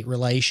create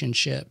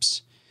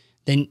relationships,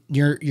 then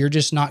you're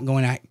just not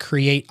going to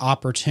create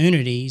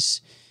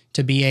opportunities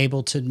to be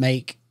able to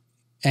make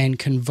and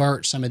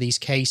convert some of these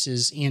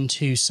cases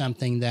into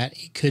something that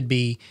it could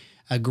be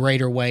a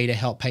greater way to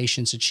help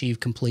patients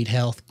achieve complete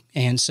health.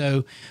 And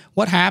so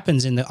what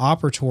happens in the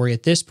operatory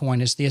at this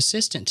point is the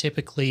assistant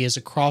typically is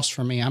across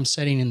from me. I'm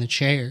sitting in the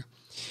chair,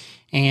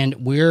 and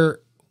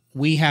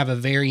we have a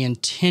very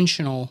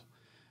intentional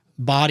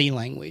body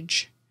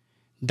language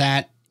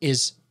that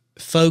is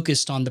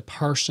focused on the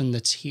person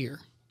that's here.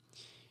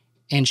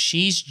 And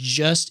she's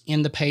just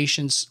in the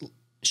patient's.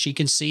 She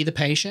can see the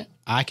patient.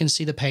 I can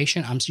see the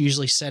patient. I'm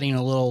usually sitting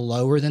a little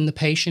lower than the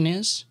patient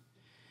is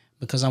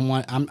because I'm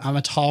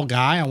a tall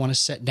guy. I want to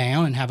sit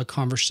down and have a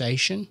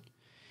conversation.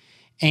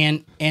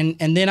 And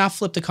then I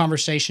flip the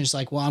conversation. It's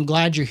like, well, I'm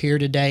glad you're here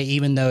today,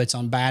 even though it's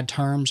on bad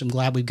terms. I'm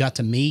glad we've got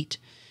to meet.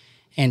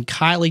 And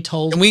Kylie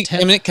told me.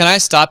 Can I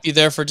stop you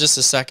there for just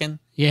a second?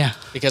 Yeah.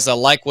 Because I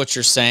like what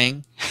you're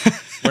saying.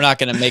 We're not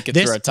going to make it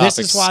through our topics.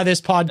 This is why this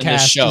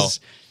podcast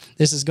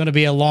this is going to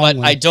be a long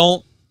one. I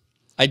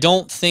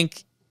don't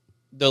think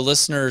the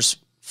listeners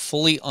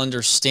fully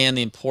understand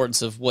the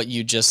importance of what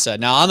you just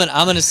said. Now, I'm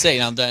going to say,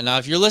 now,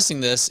 if you're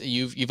listening to this,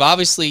 you've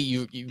obviously,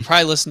 you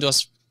probably listened to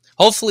us.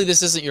 Hopefully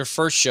this isn't your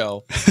first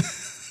show.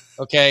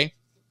 Okay.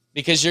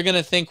 Because you're going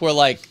to think we're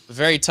like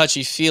very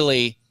touchy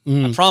feely.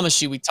 I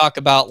promise you, we talk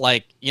about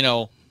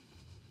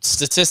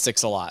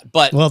statistics a lot,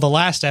 but the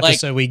last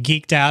episode we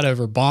geeked out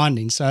over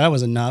bonding. So that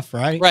was enough,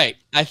 right? Right.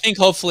 I think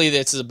hopefully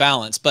it's a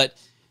balance, but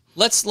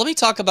let me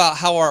talk about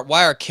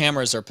why our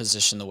cameras are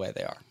positioned the way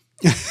they are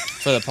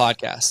for the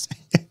podcast.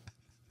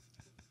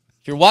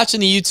 If you're watching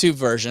the YouTube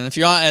version, if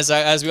you're on,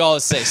 as we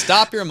always say,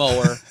 stop your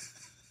mower,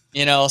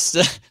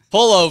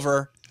 pull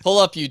over, pull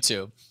up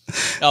YouTube.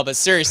 No, but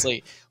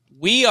seriously,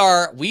 we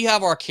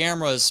have our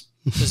cameras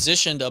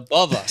positioned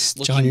above us,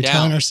 looking John, you're down.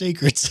 telling our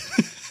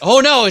secrets.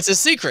 Oh no, it's a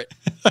secret.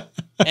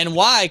 And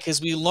why?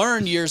 Because we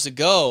learned years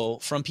ago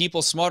from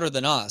people smarter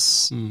than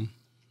us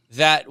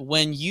that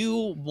when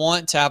you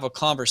want to have a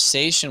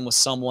conversation with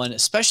someone,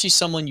 especially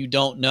someone you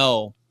don't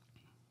know,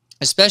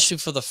 especially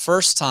for the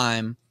first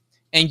time,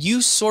 and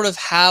you sort of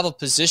have a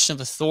position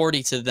of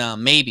authority to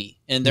them, maybe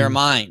in their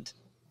mind,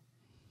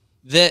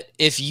 that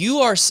if you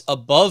are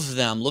above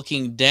them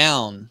looking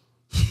down,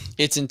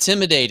 it's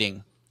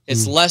intimidating.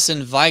 It's less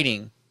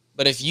inviting.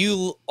 But if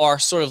you are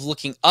sort of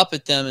looking up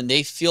at them and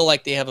they feel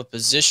like they have a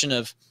position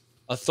of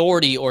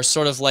authority or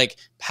sort of like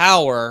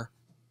power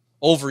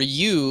over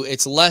you,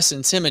 it's less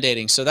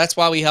intimidating. So that's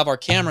why we have our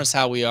cameras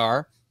how we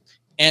are.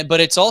 But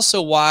it's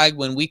also why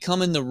when we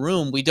come in the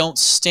room, we don't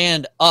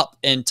stand up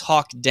and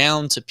talk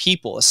down to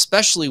people,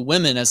 especially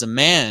women. As a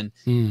man,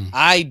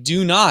 I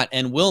do not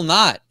and will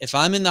not. If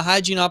I'm in the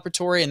hygiene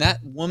operatory and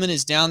that woman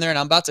is down there and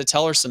I'm about to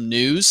tell her some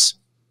news,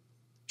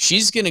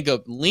 she's going to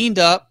go leaned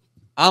up.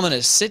 I'm going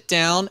to sit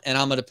down and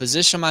I'm going to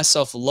position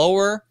myself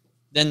lower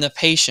than the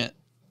patient,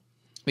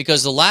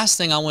 because the last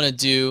thing I want to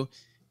do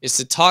is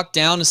to talk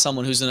down to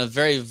someone who's in a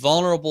very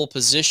vulnerable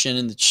position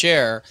in the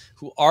chair,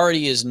 who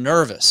already is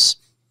nervous.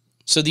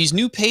 So these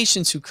new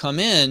patients who come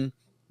in,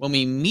 when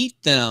we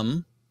meet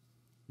them,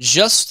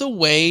 just the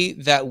way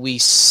that we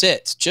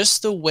sit,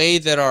 just the way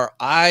that our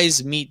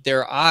eyes meet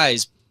their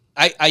eyes,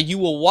 you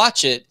will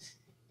watch it.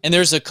 And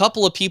there's a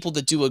couple of people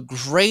that do a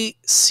great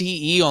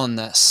CE on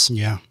this.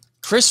 Yeah.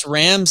 Chris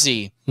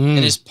Ramsey and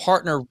his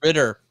partner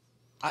Ritter.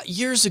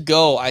 Years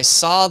ago, I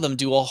saw them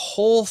do a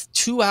whole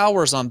 2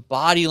 hours on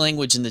body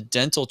language in the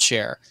dental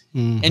chair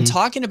and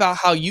talking about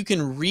how you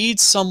can read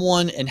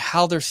someone and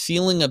how they're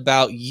feeling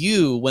about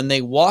you when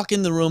they walk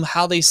in the room,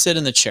 how they sit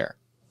in the chair.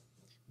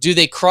 Do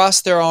they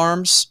cross their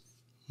arms?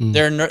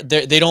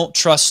 They don't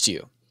trust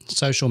you.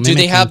 Social mimicking.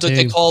 Do they have what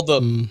they call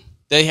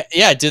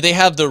do they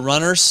have the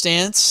runner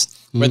stance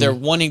where they're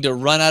wanting to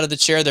run out of the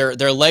chair?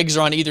 Their legs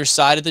are on either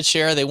side of the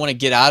chair. They want to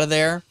get out of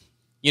there.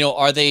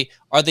 Are they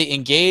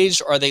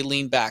engaged or are they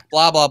leaned back?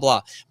 Blah, blah,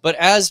 blah. But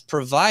as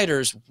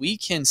providers, we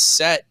can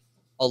set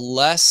a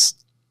less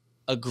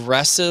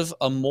aggressive,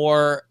 a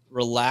more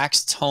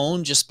relaxed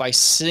tone just by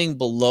sitting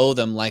below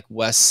them, like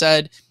Wes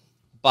said,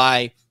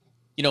 by,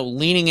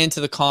 leaning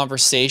into the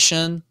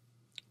conversation,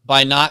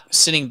 by not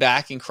sitting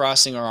back and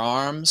crossing our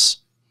arms.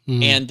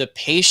 And the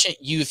patient,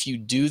 if you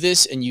do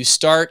this and you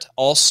start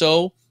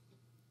also,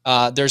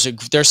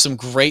 there's some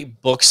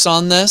great books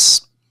on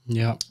this.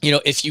 Yeah.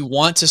 If you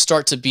want to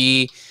start to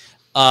be,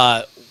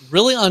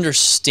 really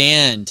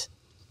understand,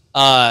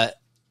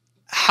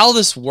 how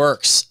this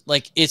works,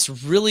 like it's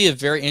really a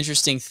very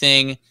interesting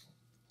thing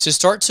to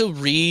start to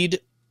read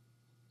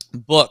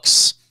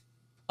books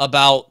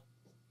about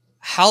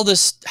how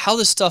this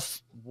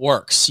stuff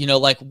works.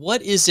 Like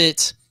what is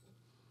it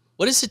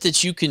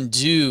that you can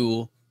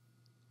do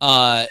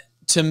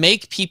to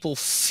make people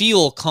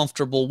feel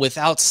comfortable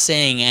without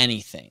saying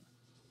anything.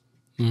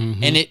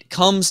 And it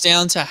comes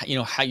down to,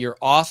 how your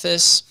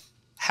office,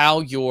 how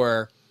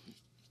your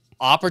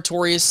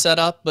operatory is set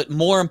up, but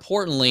more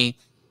importantly,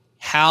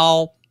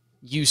 how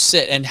you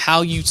sit and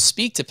how you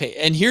speak to patients.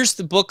 And here's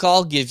the book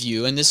I'll give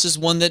you, and this is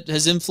one that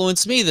has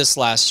influenced me this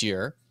last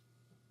year,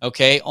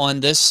 on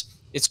this.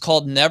 It's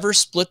called Never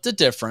Split the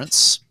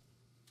Difference.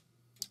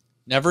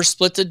 Never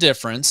Split the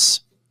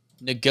Difference,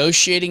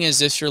 Negotiating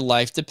as if your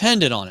life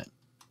depended on it.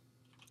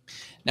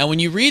 Now, when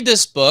you read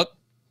this book,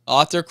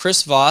 author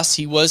Chris Voss,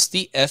 he was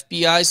the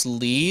FBI's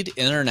lead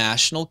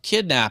international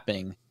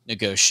kidnapping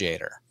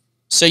negotiator.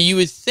 So you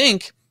would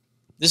think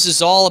this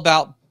is all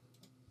about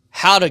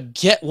how to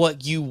get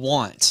what you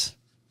want.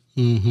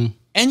 And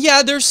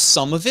yeah, there's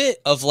some of it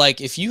of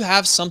like, if you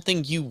have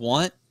something you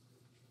want,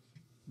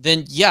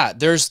 then yeah,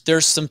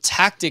 there's some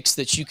tactics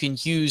that you can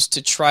use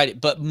to try to,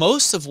 but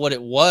most of what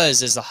it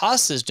was as a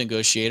hostage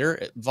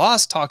negotiator,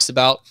 Voss talks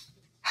about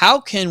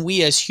how do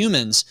we as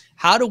humans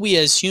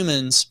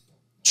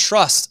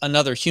trust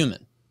another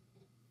human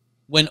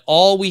when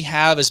all we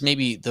have is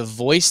maybe the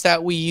voice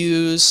that we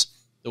use,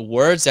 the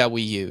words that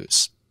we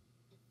use.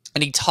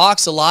 And he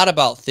talks a lot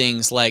about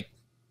things like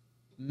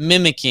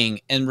mimicking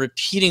and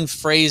repeating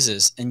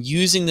phrases and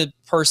using the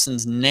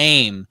person's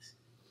name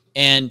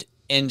and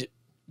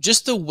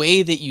just the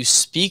way that you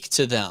speak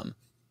to them.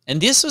 And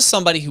this was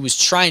somebody who was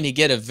trying to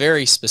get a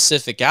very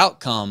specific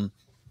outcome.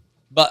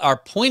 But our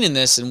point in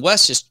this, and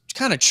Wes just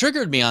kind of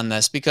triggered me on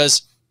this,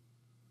 because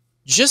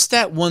just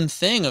that one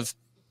thing of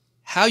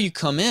how you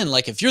come in,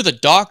 like if you're the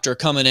doctor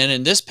coming in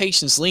and this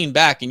patient's leaned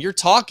back and you're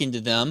talking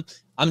to them,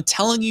 I'm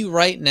telling you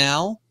right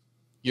now,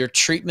 your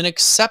treatment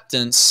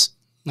acceptance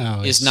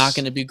is not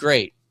going to be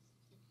great.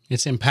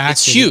 It's impactful.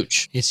 It's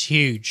huge. It's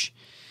huge.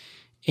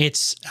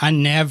 I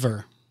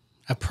never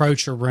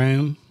approach a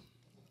room.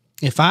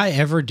 If I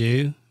ever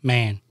do,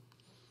 man,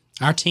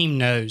 our team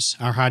knows,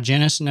 our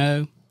hygienists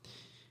know,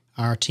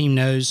 our team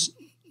knows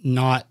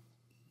not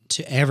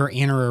to ever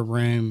enter a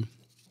room,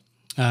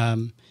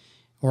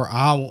 or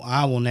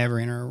I will never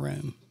enter a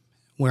room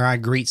where I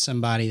greet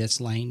somebody that's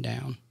laying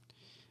down.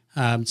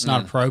 It's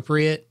not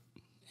appropriate,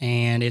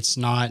 and it's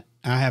not,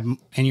 and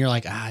you're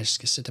like, I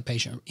just sit the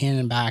patient in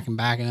and back and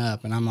backing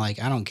up. And I'm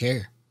like, I don't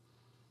care.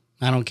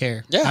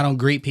 Yeah. I don't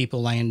greet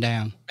people laying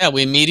down. Yeah.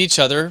 We meet each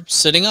other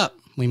sitting up.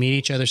 We meet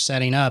each other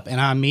setting up. And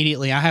I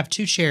have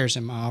 2 chairs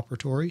in my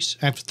operatories.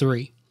 I have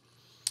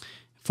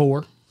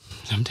 4.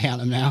 I'm down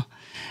them now.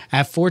 I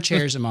have 4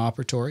 chairs in my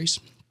operatories.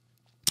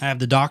 I have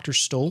the doctor's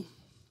stool.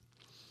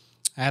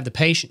 I have the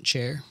patient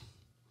chair.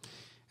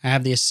 I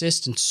have the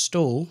assistant's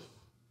stool.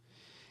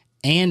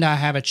 And I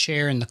have a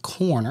chair in the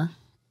corner.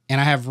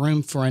 And I have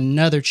room for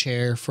another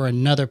chair for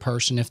another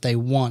person if they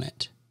want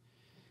it.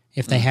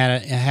 If they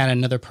had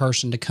another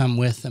person to come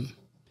with them.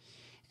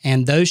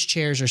 And those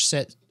chairs are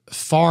set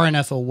far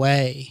enough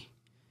away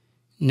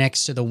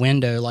next to the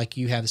window, like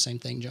you have the same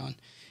thing, John.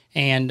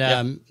 And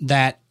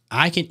that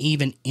I can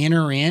even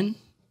enter in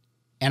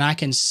and I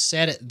can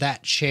set it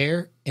that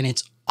chair, and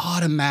it's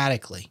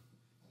automatically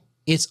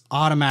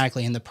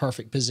in the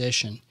perfect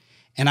position.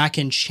 And I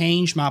can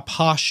change my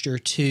posture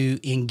to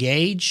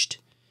engaged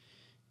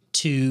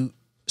to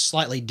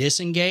slightly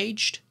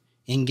disengaged.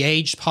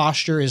 Engaged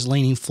posture is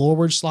leaning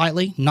forward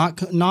slightly, not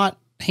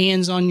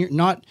hands on your,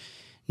 not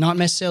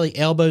necessarily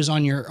elbows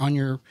on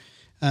your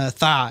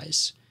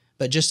thighs,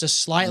 but just a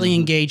slightly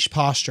engaged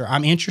posture.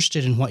 I'm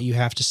interested in what you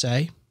have to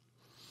say.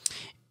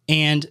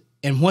 And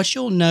what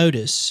you'll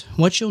notice,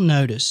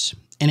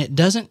 and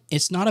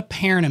it's not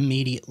apparent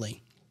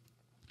immediately.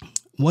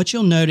 What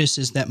you'll notice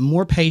is that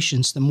more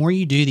patients, the more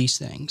you do these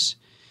things,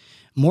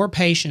 more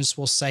patients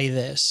will say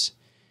this: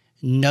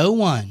 no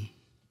one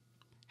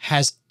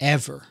has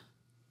ever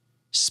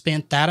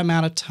spent that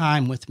amount of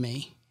time with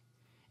me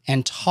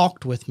and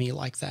talked with me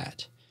like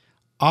that.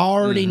 I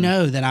already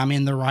know that I'm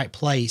in the right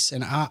place,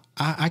 and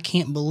I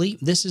can't believe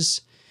this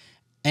is,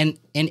 and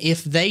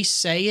if they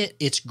say it,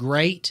 it's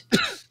great.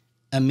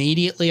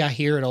 Immediately I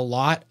hear it a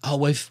lot.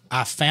 Oh,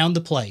 I found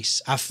the place.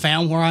 I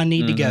found where I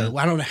need to go.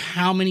 I don't know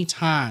how many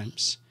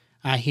times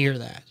I hear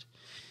that.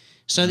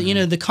 So,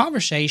 the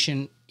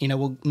conversation,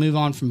 we'll move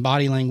on from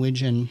body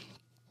language, and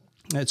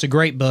it's a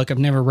great book. I've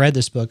never read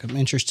this book. I'm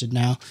interested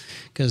now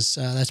because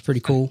that's pretty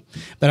cool.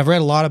 But I've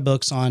read a lot of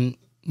books on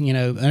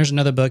there's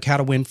another book, How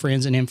to Win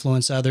Friends and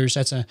Influence Others.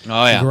 That's a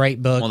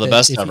great book. One of the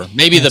best ever.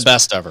 Maybe the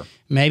best ever.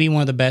 Maybe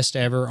one of the best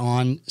ever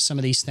on some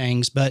of these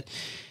things. But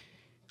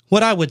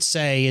what I would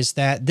say is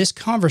that this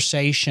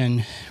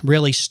conversation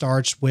really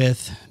starts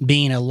with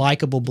being a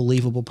likable,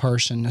 believable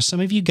person. Now, some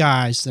of you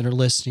guys that are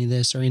listening to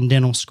this are in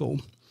dental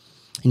school,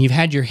 and you've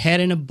had your head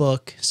in a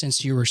book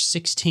since you were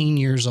 16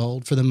 years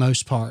old for the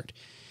most part.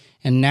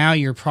 And now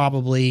you're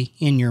probably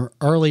in your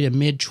early to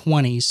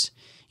mid-20s.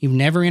 You've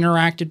never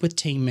interacted with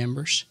team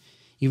members.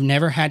 You've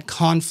never had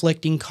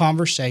conflicting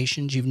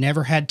conversations. You've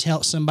never had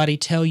somebody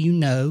tell you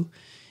no.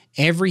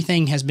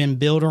 Everything has been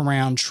built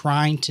around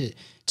trying to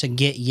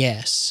get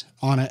yes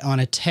on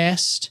a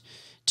test,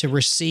 to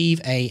receive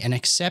an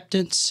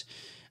acceptance,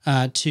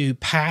 to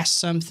pass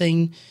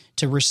something,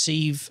 to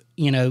receive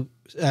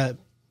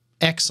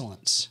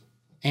excellence,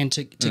 and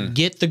to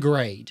get the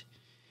grade.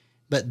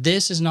 But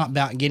this is not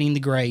about getting the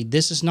grade.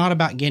 This is not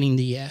about getting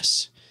the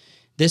yes.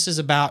 This is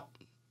about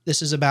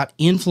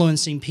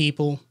influencing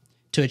people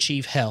to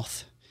achieve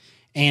health.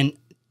 And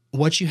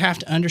what you have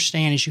to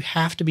understand is you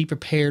have to be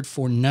prepared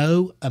for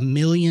no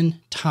 1,000,000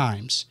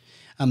 times.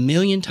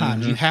 1,000,000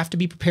 times. You have to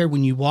be prepared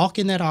when you walk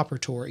in that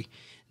operatory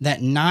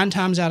that 9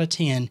 times out of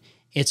 10,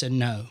 it's a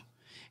no.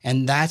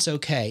 And that's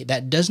okay.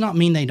 That does not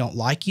mean they don't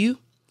like you.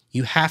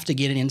 You have to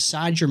get it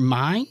inside your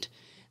mind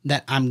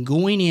that I'm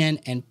going in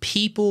and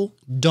people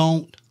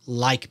don't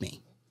like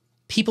me.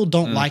 People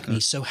don't like me.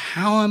 So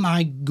how am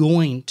I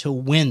going to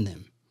win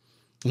them?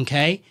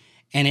 Okay?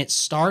 And it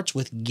starts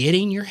with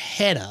getting your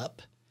head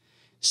up,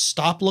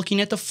 stop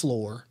looking at the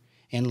floor,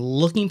 and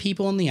looking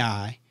people in the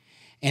eye.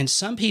 And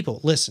some people,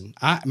 listen,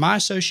 my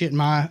associate,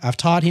 I've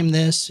taught him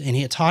this, and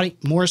he had taught him,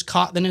 more is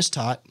caught than is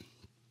taught.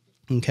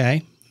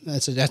 Okay?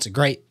 That's a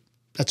great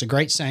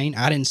saying.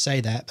 I didn't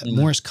say that, but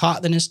more is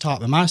caught than is taught.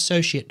 But my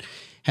associate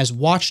has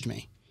watched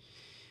me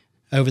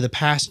over the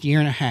past year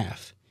and a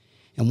half.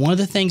 And one of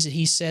the things that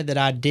he said that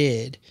I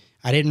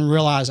didn't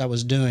realize I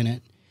was doing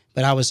it,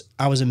 but I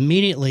was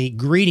immediately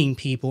greeting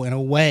people in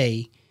a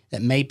way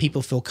that made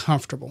people feel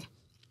comfortable.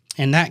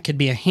 And that could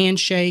be a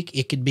handshake.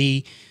 It could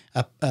be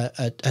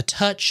a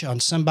touch on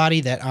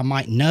somebody that I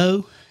might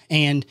know.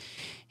 And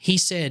he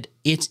said,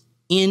 it's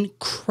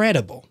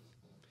incredible.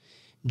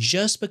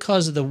 Just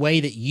because of the way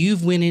that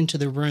you've went into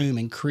the room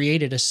and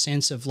created a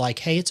sense of like,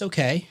 hey, it's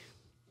okay.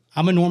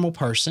 I'm a normal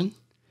person.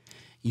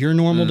 You're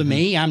normal to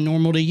me. I'm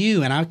normal to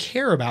you. And I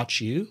care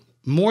about you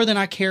more than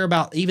I care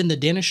about even the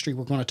dentistry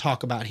we're going to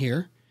talk about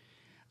here.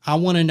 I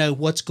want to know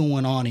what's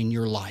going on in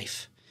your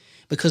life,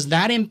 because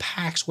that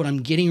impacts what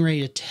I'm getting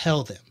ready to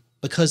tell them.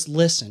 Because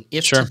listen,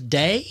 if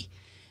today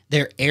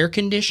their air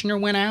conditioner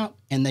went out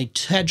and they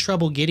had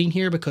trouble getting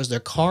here because their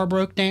car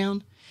broke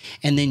down,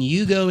 and then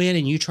you go in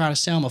and you try to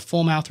sell them a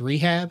full mouth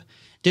rehab,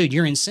 dude,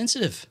 you're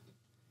insensitive.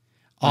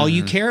 All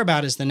you care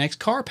about is the next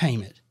car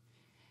payment.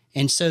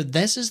 And so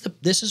this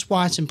is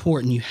why it's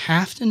important. You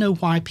have to know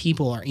why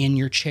people are in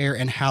your chair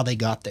and how they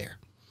got there.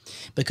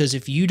 Because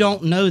if you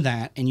don't know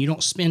that and you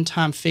don't spend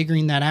time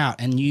figuring that out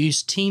and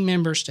use team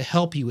members to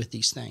help you with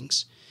these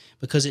things,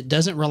 because it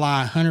doesn't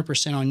rely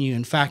 100% on you.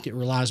 In fact, it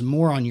relies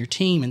more on your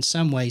team in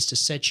some ways to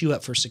set you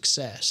up for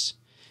success.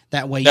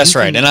 That way, that's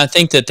right. And I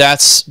think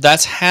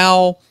that's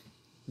how,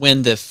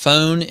 when the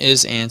phone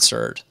is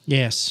answered,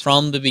 yes,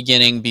 from the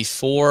beginning,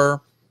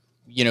 before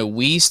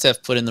we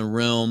step foot in the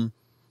room,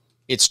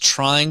 it's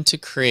trying to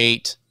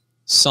create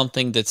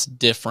something that's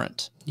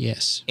different.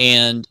 Yes.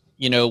 And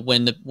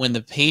when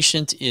the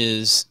patient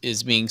is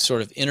being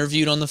sort of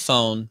interviewed on the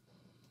phone,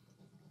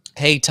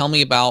 hey, tell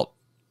me about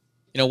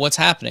what's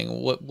happening,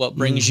 what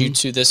brings you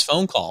to this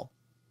phone call,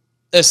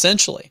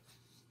 essentially,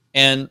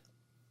 and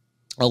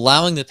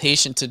allowing the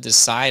patient to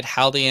decide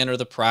how they enter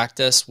the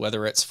practice,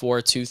 whether it's for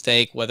a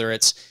toothache, whether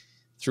it's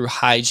through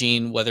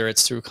hygiene, whether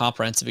it's through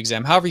comprehensive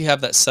exam, however you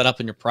have that set up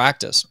in your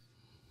practice.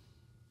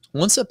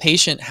 Once a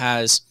patient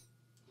has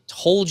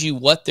told you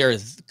what they're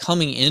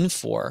coming in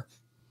for,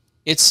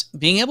 it's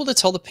being able to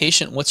tell the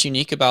patient what's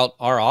unique about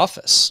our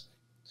office.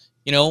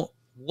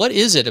 What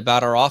is it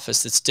about our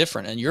office that's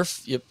different? And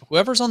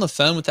whoever's on the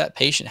phone with that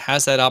patient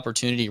has that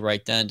opportunity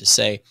right then to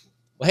say,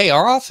 well, hey,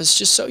 our office,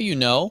 just so you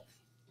know,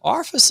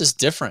 our office is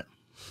different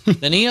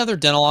than any other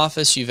dental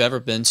office you've ever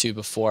been to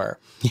before.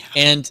 Yeah.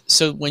 And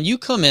so when you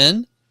come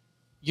in,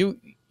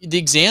 the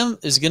exam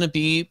is going to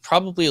be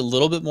probably a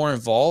little bit more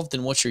involved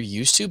than what you're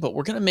used to, but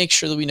we're going to make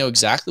sure that we know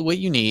exactly what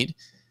you need.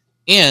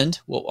 And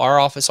what our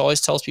office always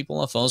tells people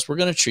on the phone is we're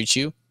going to treat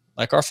you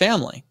like our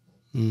family.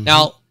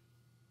 Now,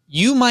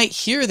 you might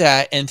hear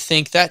that and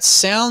think that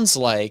sounds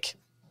like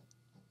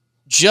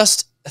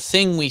just a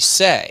thing we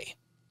say.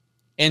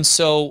 And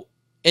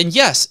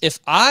yes, if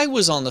I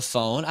was on the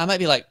phone, I might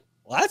be like,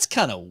 well, that's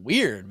kind of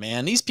weird,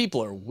 man. These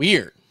people are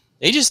weird.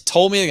 They just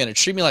told me they're going to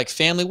treat me like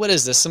family. What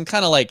is this? Some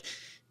kind of like,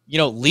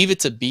 Leave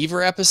It to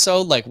Beaver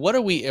episode? Like, what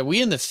are we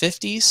in the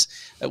 50s?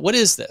 What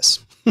is this?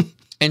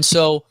 And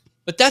so,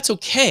 but that's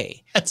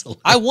okay.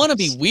 I want to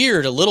be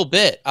weird a little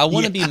bit. I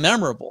want to be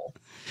memorable,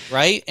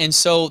 right? And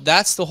so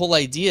that's the whole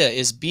idea,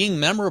 is being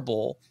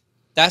memorable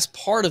that's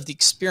part of the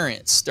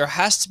experience. There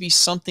has to be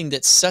something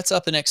that sets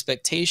up an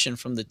expectation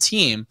from the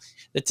team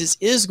that this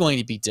is going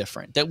to be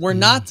different, that we're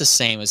not the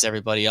same as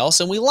everybody else,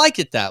 and we like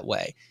it that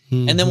way.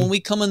 And then when we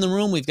come in the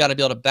room, we've got to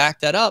be able to back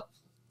that up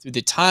through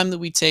the time that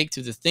we take,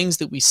 through the things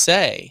that we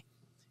say.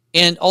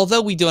 And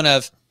although we don't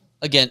have,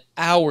 again,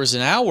 hours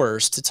and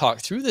hours to talk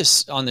through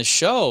this on this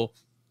show,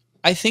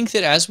 I think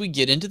that as we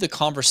get into the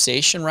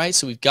conversation, right,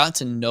 so we've got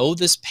to know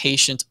this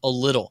patient a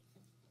little.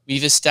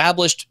 We've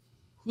established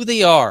who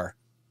they are,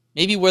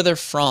 maybe where they're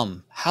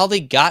from, how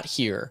they got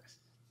here,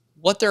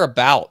 what they're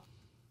about.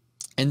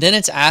 And then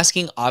it's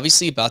asking,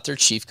 obviously, about their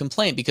chief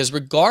complaint, because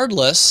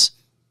regardless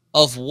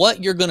of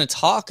what you're going to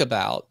talk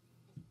about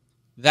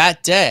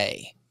that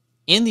day,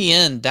 in the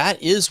end,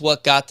 that is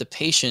what got the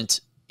patient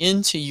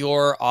into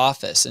your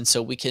office. And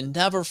so we can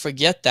never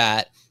forget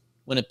that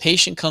when a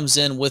patient comes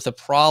in with a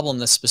problem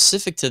that's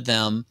specific to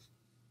them,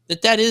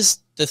 that is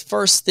the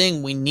first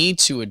thing we need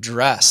to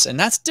address. And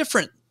that's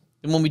different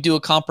than when we do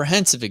a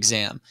comprehensive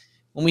exam.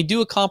 When we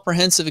do a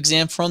comprehensive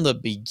exam from the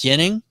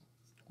beginning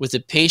with a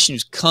patient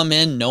who's come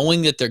in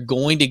knowing that they're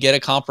going to get a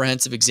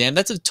comprehensive exam,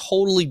 that's a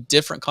totally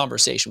different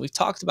conversation. We've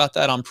talked about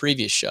that on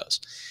previous shows.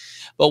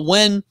 But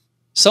when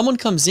someone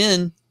comes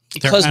in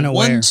because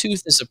one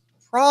tooth is a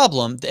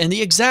problem, and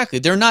they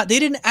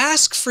didn't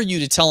ask for you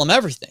to tell them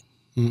everything.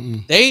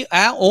 They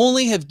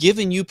only have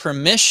given you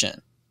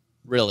permission,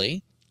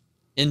 really,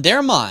 in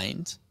their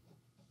mind,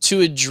 to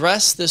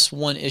address this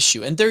one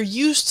issue. And they're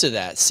used to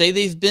that. Say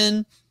they've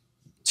been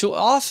to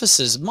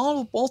offices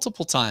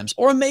multiple times,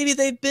 or maybe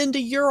they've been to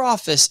your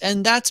office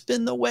and that's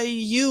been the way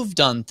you've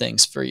done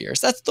things for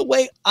years. That's the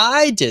way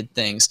I did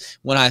things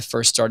when I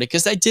first started,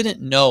 because I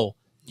didn't know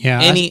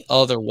any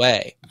other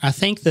way. I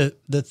think the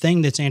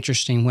thing that's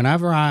interesting,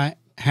 whenever I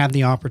have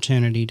the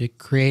opportunity to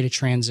create a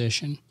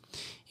transition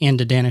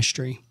into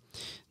dentistry,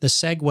 the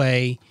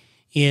segue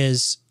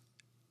is,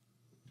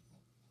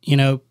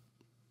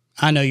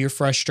 I know you're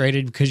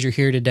frustrated because you're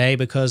here today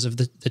because of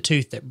the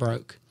tooth that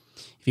broke.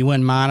 If you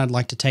wouldn't mind, I'd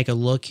like to take a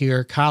look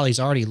here. Kylie's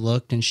already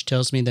looked, and she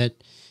tells me that,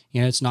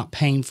 it's not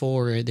painful,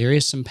 or there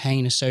is some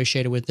pain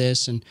associated with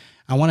this, and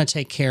I want to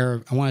take care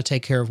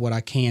of what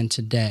I can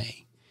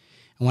today.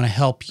 I want to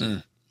help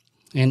you.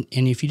 And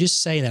if you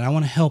just say that, I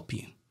want to help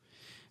you.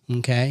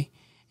 Okay?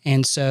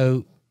 And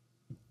so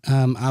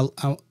I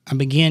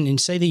begin, and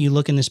say that you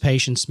look in this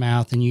patient's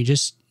mouth and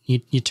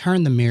you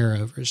turn the mirror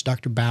over, as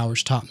Dr.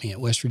 Bowers taught me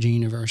at West Virginia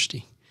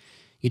University.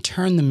 You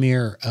turn the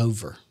mirror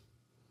over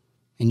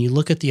and you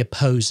look at the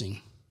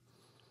opposing,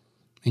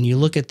 and you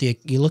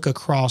look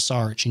across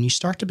arch, and you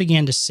start to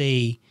begin to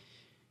see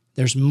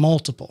there's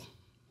multiple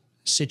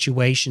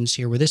situations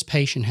here where this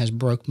patient has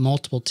broke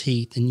multiple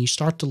teeth, and you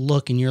start to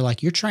look and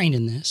you're trained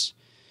in this.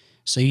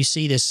 So you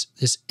see this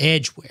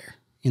edge wear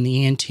in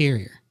the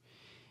anterior,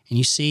 and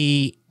you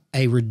see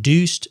a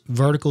reduced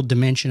vertical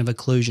dimension of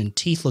occlusion.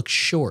 Teeth look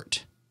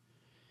short.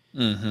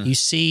 You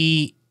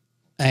see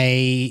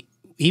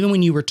even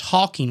when you were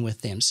talking with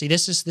them, see,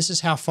 this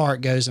is how far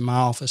it goes in my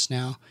office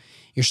now.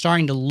 You're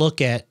starting to look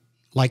at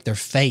like their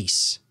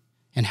face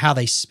and how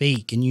they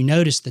speak, and you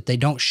notice that they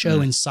don't show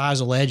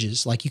incisal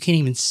edges. Like you can't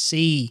even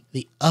see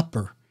the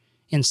upper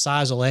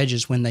incisal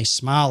edges when they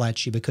smile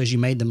at you because you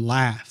made them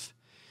laugh.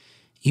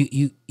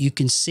 You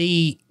can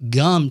see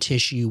gum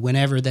tissue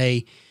whenever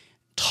they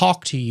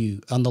talk to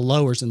you on the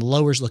lowers, and the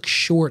lowers look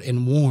short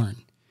and worn.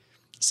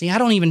 See, I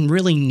don't even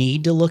really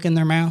need to look in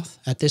their mouth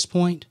at this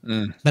point,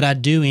 but I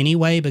do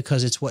anyway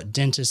because it's what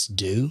dentists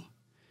do.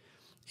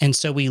 And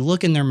so we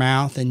look in their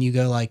mouth and you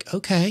go like,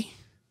 okay,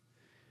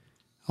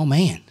 oh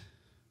man.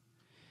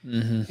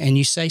 And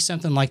you say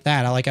something like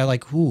that. I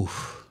like, ooh,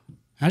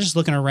 I'm just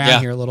looking around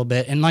here a little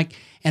bit. And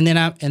then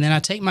I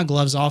take my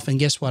gloves off, and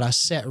guess what? I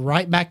sit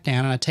right back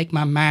down and I take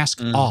my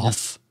mask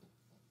off.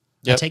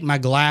 I take my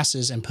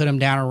glasses and put them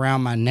down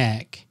around my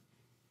neck.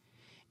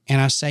 And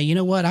I say, you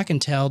know what? I can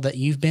tell that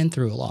you've been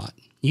through a lot.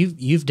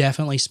 You've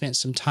definitely spent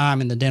some time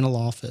in the dental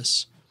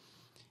office.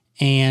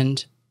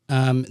 And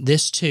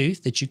this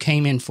tooth that you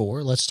came in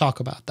for, let's talk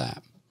about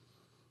that.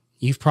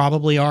 You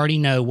probably already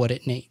know what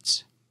it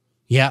needs.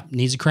 Yep,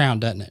 needs a crown,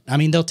 doesn't it? I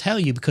mean, they'll tell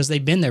you because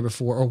they've been there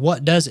before, or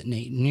what does it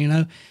need?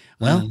 And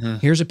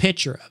here's a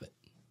picture of it.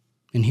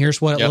 And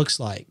here's what it looks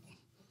like.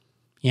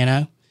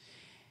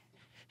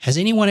 Has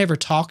anyone ever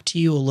talked to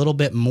you a little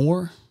bit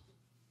more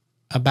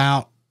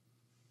about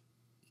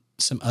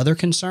some other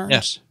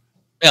concerns?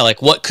 Yeah,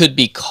 like what could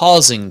be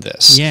causing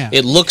this? Yeah.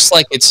 It looks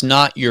like it's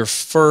not your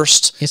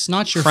first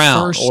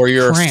crown or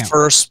your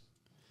first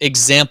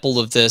example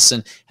of this.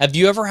 And have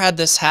you ever had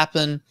this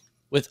happen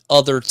with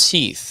other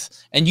teeth?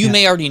 And you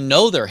may already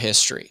know their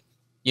history.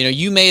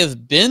 You may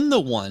have been the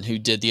one who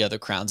did the other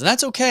crowns, and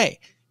that's okay.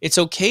 It's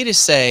okay to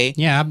say,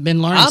 I've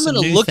been learning I'm going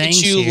to look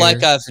at you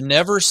like I've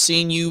never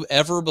seen you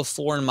ever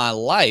before in my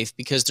life,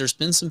 because there's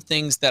been some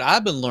things that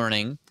I've been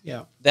learning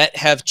that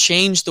have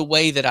changed the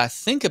way that I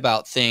think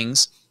about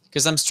things,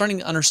 because I'm starting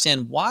to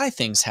understand why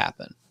things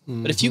happen.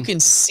 But if you can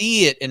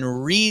see it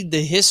and read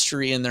the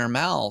history in their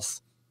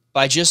mouth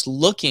by just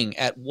looking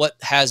at what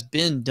has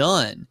been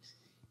done,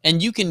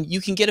 and you can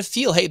get a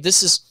feel. Hey,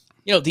 this is,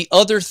 the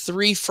other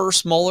 3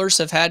 first molars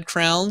have had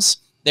crowns.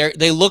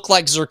 They look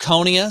like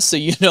zirconia, so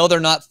they're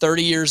not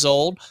 30 years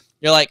old.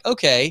 You're like,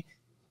 okay,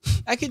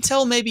 I can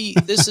tell maybe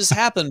this has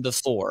happened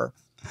before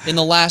in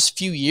the last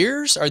few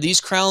years. Are these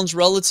crowns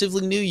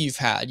relatively new you've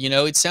had?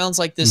 It sounds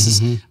like this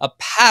is a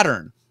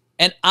pattern,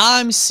 and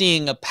I'm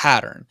seeing a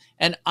pattern,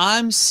 and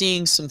I'm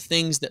seeing some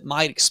things that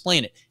might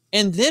explain it.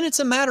 And then it's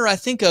a matter, I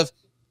think, of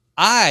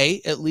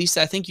at least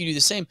I think you do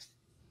the same.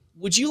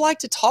 Would you like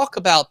to talk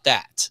about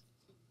that?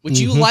 Would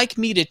you like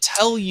me to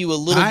tell you a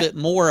little bit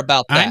more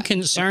about that? I'm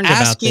concerned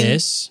about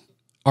this.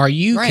 Are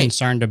you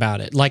concerned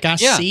about it? Like, I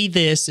see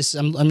this,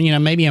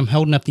 maybe I'm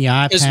holding up the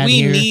iPad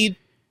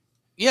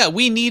here.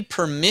 We need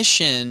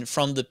permission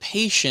from the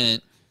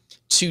patient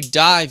to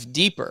dive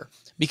deeper.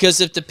 Because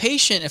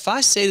if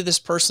I say to this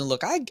person,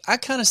 look, I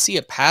kind of see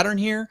a pattern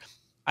here.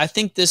 I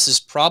think this is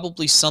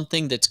probably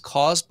something that's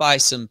caused by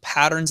some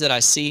patterns that I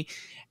see.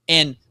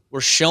 And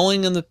we're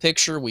showing them the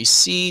picture.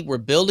 We're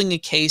building a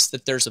case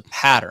that there's a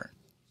pattern.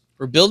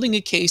 We're building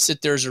a case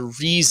that there's a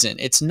reason.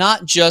 It's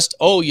not just,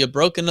 oh, you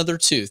broke another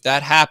tooth.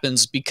 That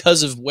happens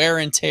because of wear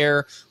and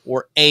tear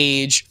or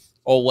age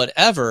or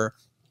whatever.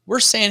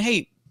 We're saying,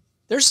 hey,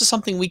 there's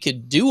something we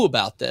could do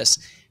about this.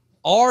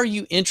 Are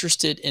you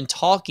interested in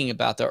talking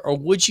about that? Or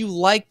would you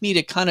like me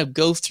to kind of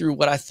go through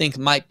what I think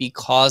might be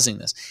causing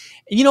this?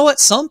 And you know what?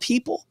 Some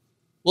people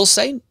will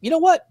say, you know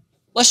what?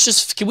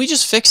 Can we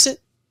just fix it?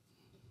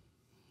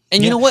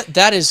 And you know what?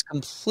 That is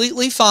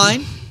completely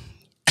fine.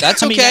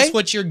 That's okay. That's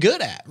what you're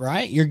good at,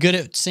 right? You're good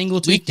at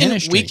single tooth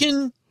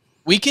dentistry.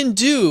 We can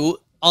do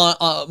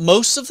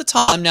most of the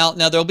time. Now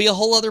there'll be a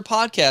whole other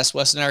podcast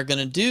Wes and I are going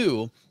to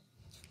do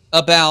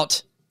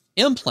about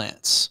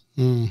implants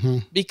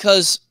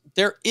because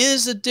there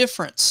is a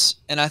difference,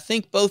 and I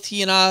think both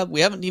he and I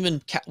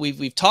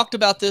we've talked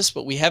about this,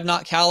 but we have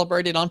not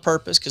calibrated on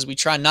purpose because we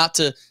try not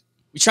to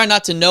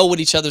know what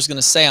each other's going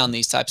to say on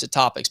these types of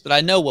topics. But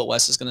I know what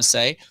Wes is going to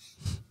say.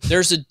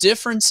 There's a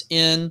difference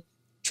in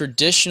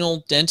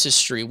traditional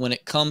dentistry when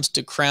it comes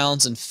to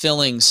crowns and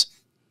fillings,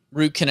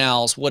 root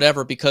canals,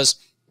 whatever, because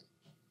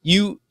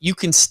you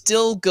can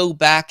still go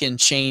back and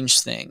change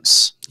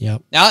things.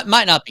 Yep. Now, it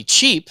might not be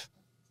cheap,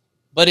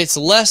 but it's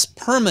less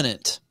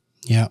permanent.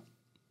 Yep.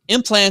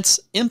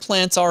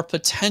 Implants are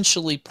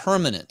potentially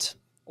permanent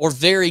or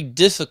very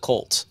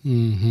difficult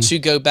to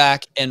go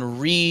back and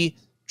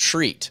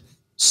retreat.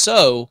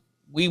 So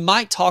we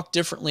might talk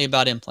differently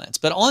about implants,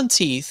 but on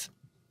teeth,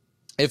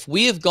 if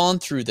we have gone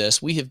through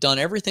this, we have done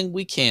everything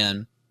we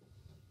can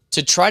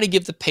to try to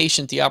give the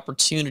patient the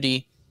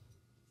opportunity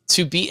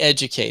to be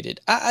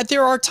educated.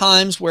 There are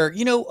times where,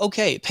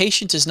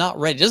 patient is not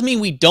ready. It doesn't mean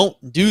we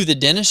don't do the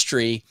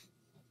dentistry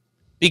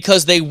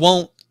because they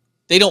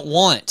don't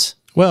want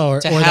to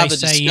have a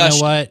say,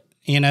 discussion.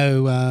 You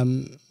know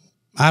what,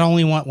 I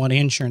only want what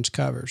insurance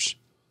covers,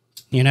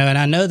 and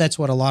I know that's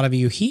what a lot of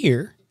you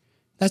hear.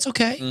 That's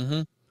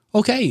okay.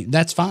 Okay,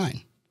 that's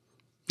fine.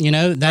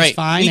 That's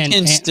fine. We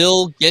can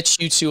still get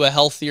you to a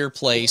healthier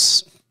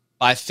place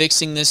by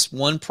fixing this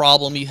one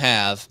problem you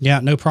have.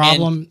 Yeah, no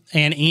problem.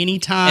 And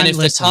anytime. And if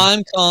the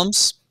time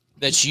comes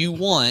that you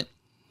want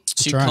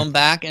to come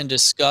back and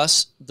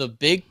discuss the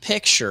big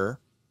picture,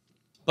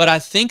 but I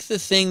think the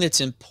thing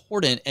that's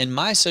important, and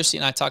my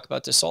associate and I talk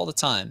about this all the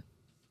time,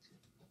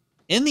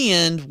 in the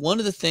end, one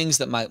of the things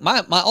that my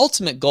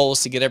ultimate goal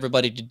is to get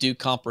everybody to do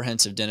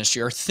comprehensive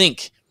dentistry or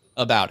think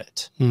about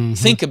it.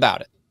 Think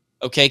about it.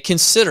 Okay,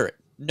 consider it.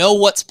 Know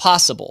what's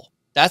possible.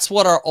 That's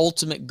what our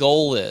ultimate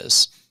goal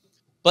is.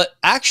 But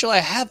actually, I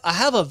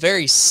have a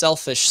very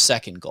selfish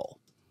second goal.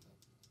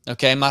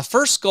 Okay, my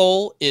first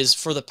goal is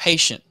for the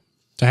patient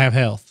to have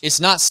health. It's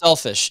not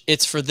selfish.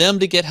 It's for them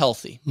to get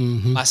healthy.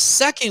 My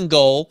second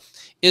goal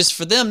is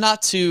for them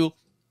not to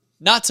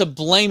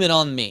blame it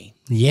on me.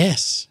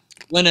 Yes.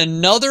 When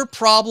another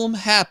problem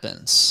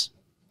happens,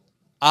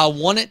 I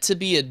want it to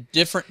be a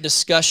different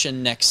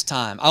discussion next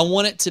time. I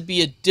want it to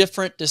be a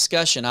different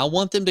discussion. I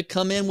want them to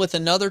come in with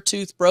another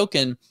tooth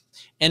broken,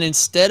 and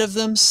instead of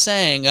them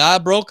saying, I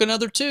broke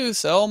another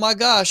tooth, oh my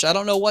gosh, I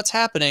don't know what's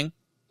happening,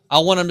 I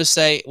want them to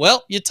say,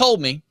 well, you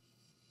told me.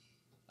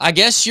 I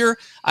guess you're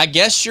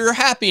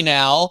happy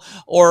now,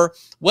 or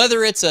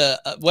whether it's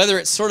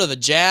sort of a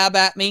jab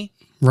at me,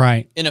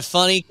 right, in a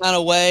funny kind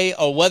of way,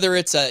 or whether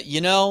it's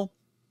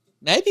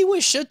maybe we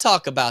should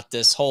talk about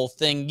this whole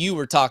thing you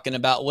were talking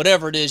about,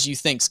 whatever it is you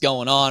think's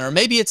going on. Or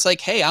maybe it's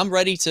like, hey, I'm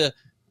ready to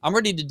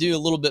do a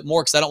little bit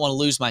more because I don't want to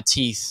lose my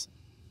teeth.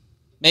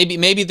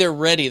 Maybe they're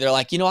ready. They're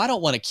like, I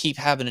don't want to keep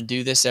having to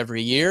do this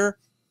every year.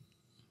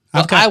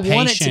 But I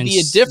want it to be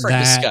a different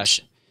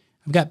discussion.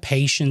 I've got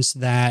patients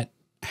that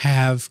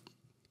have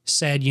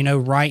said,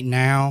 right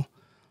now,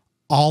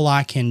 all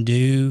I can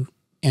do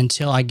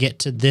until I get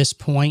to this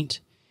point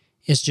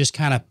is just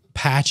kind of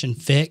patch and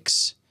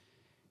fix.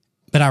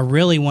 But I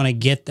really want to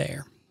get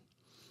there.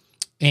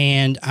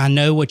 And I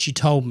know what you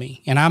told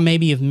me. And I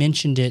maybe have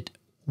mentioned it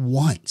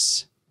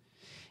once.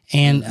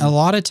 And a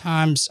lot of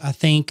times I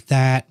think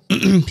that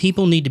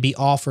people need to be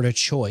offered a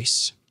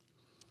choice.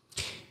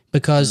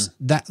 because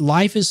that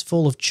life is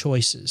full of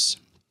choices.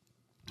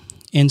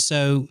 And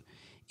so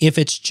if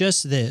it's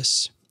just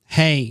this,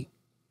 hey,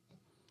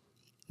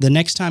 the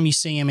next time you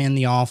see them in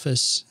the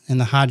office and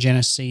the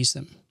hygienist sees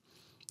them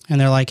and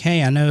they're like,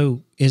 hey, I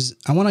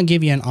want to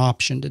give you an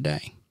option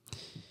today.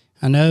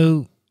 I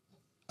know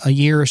a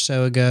year or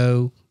so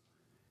ago,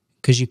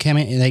 because they came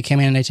in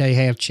and they tell you,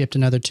 hey, I've chipped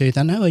another tooth.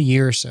 I know a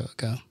year or so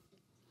ago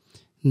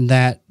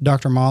that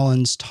Dr.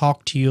 Mullins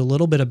talked to you a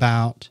little bit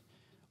about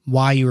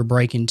why you were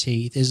breaking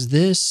teeth. Is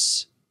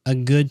this a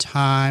good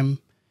time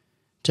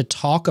to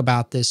talk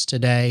about this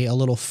today a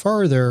little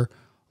further,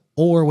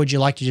 or would you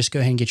like to just go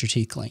ahead and get your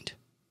teeth cleaned?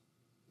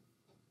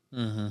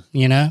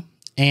 You know?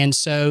 And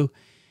so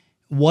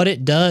what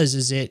it does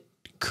is it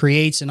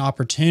creates an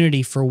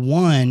opportunity for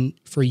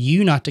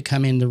you not to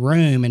come in the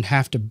room and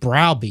have to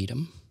browbeat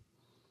them.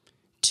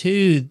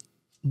 Two,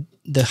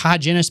 the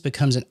hygienist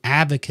becomes an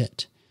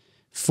advocate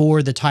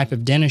for the type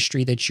of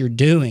dentistry that you're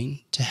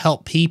doing to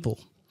help people.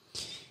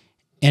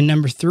 And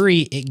number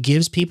three, it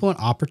gives people an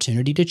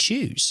opportunity to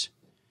choose.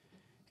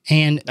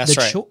 And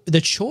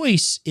the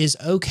choice is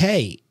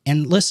okay.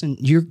 And listen,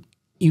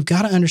 you've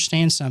got to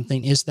understand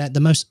something, is that the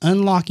most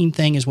unlocking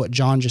thing is what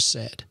Jon just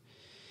said.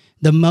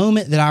 The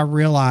moment that I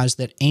realized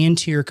that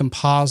anterior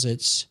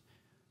composites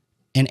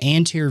and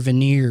anterior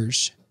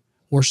veneers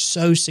were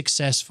so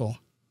successful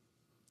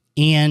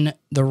in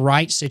the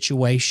right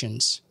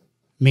situations,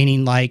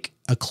 meaning like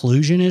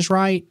occlusion is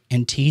right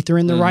and teeth are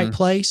in the right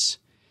place,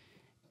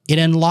 it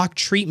unlocked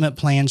treatment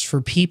plans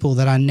for people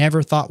that I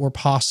never thought were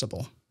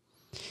possible.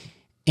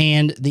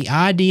 And the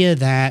idea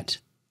that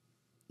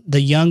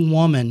the young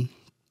woman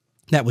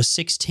that was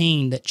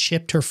 16 that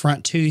chipped her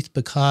front tooth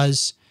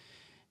because,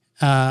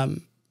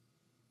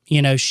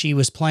 she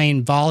was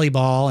playing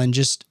volleyball and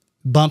just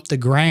bumped the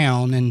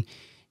ground, and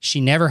she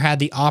never had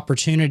the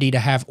opportunity to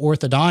have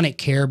orthodontic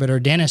care, but her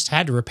dentist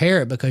had to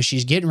repair it because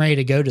she's getting ready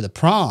to go to the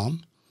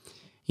prom,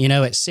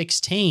 at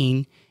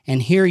 16.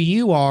 And here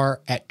you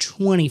are at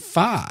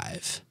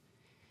 25,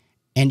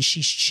 and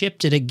she's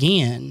chipped it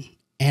again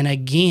and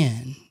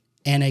again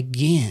and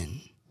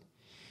again.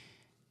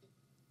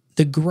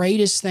 The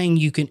greatest thing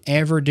you can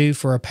ever do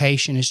for a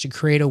patient is to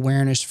create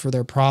awareness for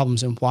their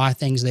problems and why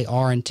things they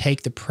are, and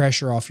take the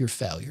pressure off your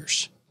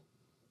failures.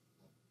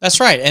 That's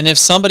right. And if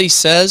somebody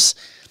says,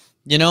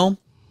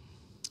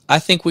 I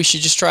think we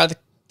should just try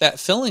that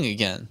filling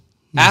again.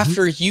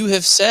 After you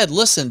have said,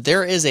 listen,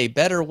 there is a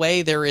better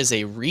way, there is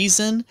a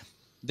reason,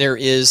 there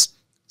is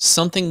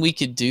something we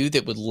could do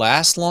that would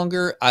last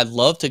longer, I'd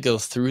love to go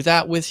through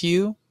that with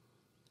you.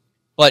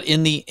 But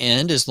in the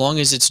end, as long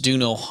as it's do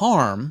no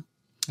harm,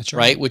 that's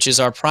right, which is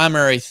our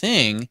primary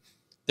thing,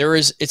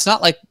 it's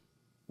not like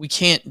we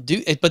can't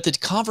do it, but the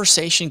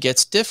conversation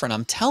gets different,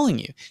 I'm telling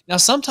you. Now,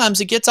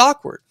 sometimes it gets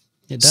awkward.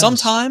 It does.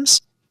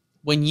 Sometimes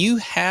when you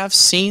have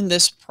seen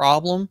this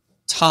problem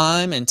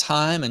time and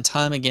time and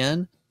time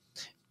again,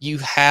 you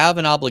have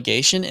an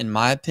obligation, in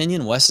my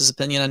opinion, Wes's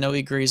opinion, I know he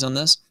agrees on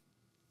this,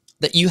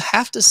 that you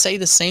have to say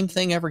the same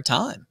thing every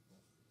time.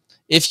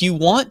 If you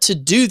want to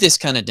do this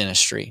kind of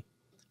dentistry,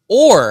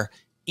 or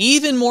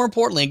even more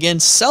importantly, again,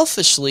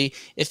 selfishly,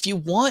 if you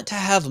want to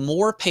have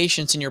more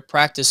patients in your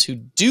practice who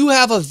do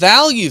have a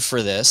value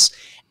for this,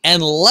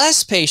 and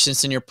less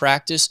patients in your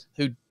practice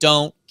who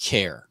don't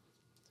care.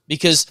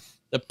 Because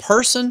the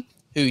person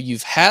who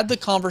you've had the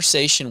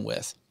conversation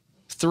with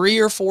 3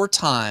 or 4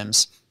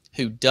 times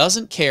who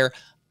doesn't care,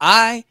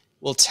 I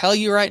will tell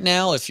you right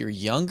now, if you're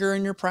younger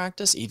in your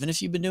practice, even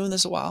if you've been doing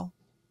this a while,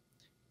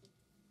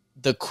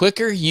 the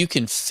quicker you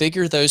can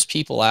figure those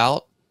people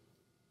out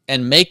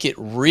and make it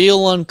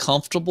real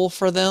uncomfortable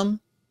for them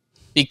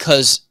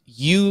because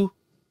you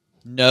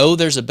know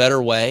there's a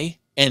better way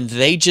and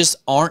they just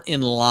aren't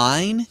in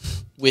line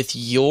with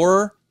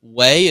your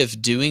way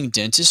of doing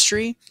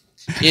dentistry.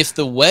 If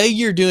the way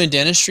you're doing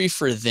dentistry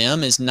for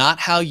them is not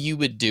how you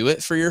would do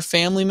it for your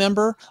family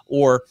member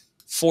or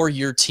for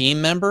your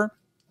team member,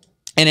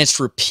 and it's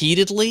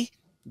repeatedly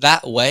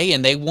that way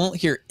and they won't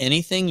hear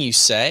anything you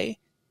say,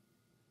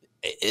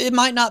 it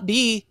might not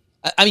be.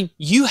 I mean,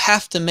 you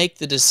have to make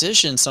the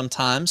decision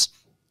sometimes.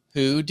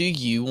 Who do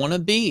you want to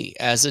be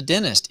as a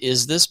dentist?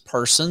 Is this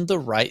person the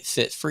right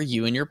fit for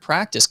you in your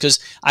practice? Because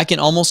I can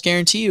almost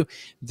guarantee you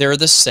they're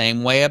the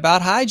same way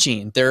about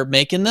hygiene. They're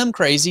making them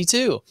crazy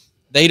too.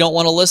 They don't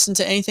want to listen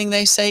to anything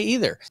they say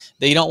either.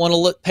 They don't want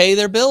to pay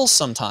their bills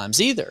sometimes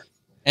either.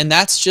 And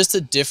that's just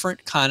a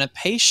different kind of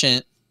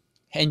patient.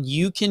 And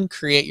you can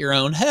create your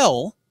own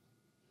hell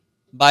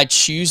by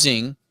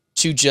choosing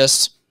to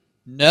just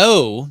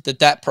know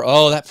that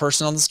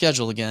person on the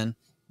schedule again.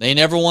 They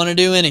never want to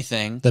do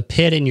anything. The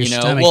pit in your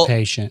stomach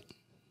patient,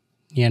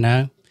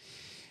 Yeah,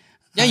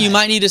 you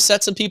might need to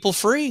set some people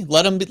free.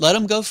 Let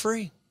them go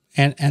free.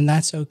 And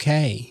that's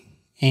okay.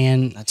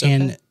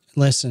 And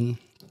listen,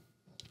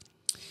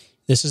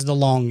 this is the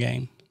long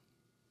game.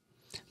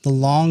 The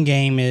long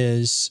game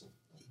is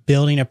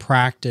building a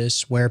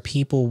practice where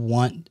people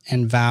want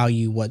and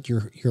value what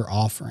you're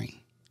offering.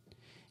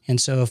 And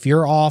so if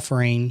you're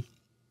offering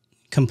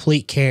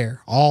complete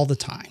care all the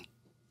time,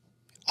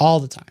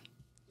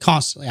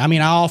 constantly. I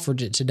mean, I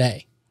offered it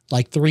today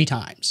like 3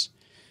 times,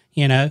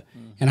 and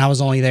I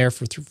was only there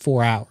for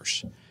 4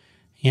 hours,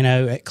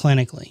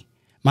 clinically.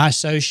 My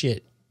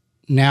associate,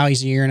 now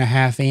he's a year and a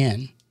half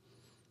in,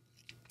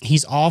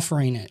 he's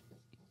offering it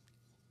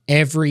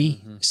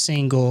every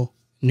single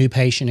new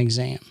patient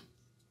exam.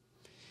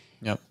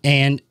 Yep.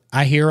 And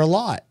I hear a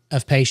lot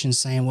of patients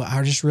saying, well,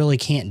 I just really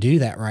can't do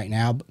that right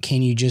now. But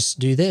can you just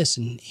do this?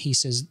 And he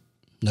says,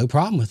 no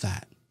problem with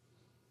that.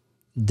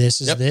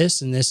 This is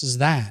this and this is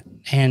that.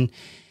 And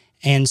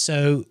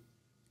so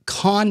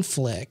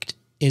conflict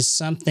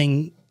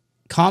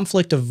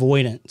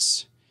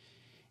avoidance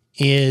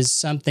is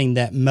something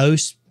that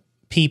most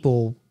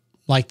people,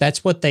 like,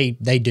 that's what they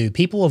do.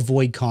 People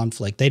avoid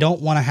conflict. They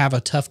don't want to have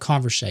a tough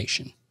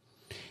conversation.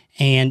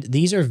 And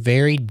these are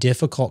very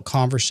difficult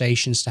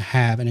conversations to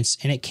have. And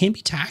it can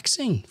be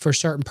taxing for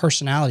certain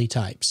personality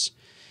types.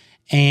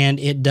 And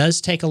it does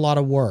take a lot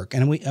of work.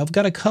 And I've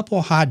got a couple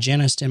of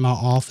hygienists in my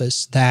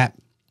office that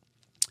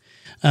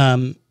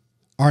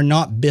are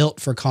not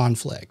built for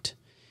conflict.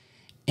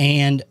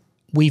 And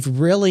we've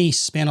really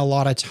spent a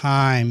lot of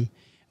time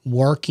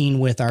working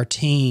with our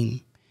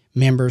team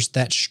members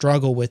that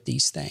struggle with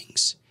these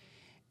things.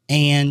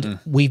 And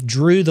we've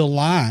drew the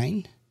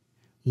line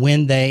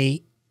when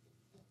they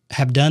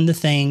have done the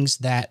things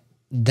that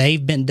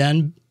they've been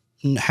done,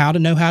 how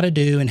to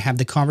do, and have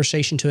the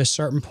conversation to a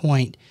certain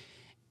point,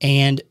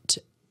 and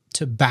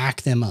to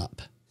back them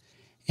up.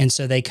 And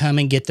so they come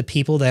and get the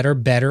people that are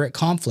better at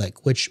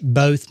conflict, which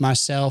both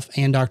myself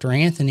and Dr.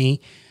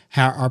 Anthony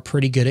are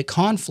pretty good at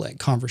conflict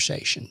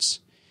conversations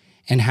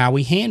and how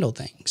we handle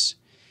things.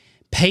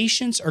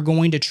 Patients are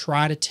going to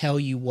try to tell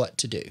you what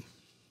to do,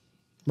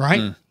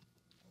 right?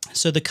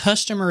 So the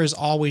customer is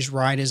always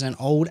right is an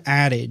old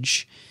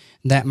adage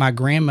that my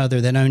grandmother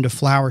that owned a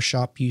flower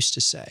shop used to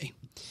say.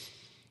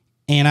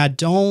 And I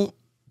don't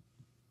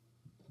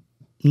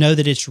know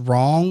that it's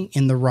wrong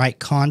in the right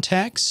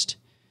context,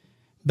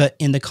 but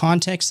in the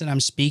context that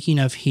I'm speaking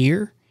of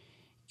here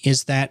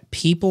is that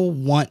people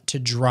want to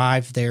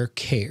drive their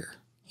care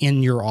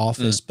in your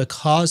office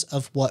because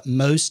of what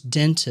most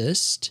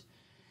dentists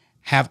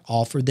have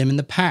offered them in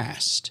the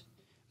past.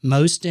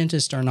 Most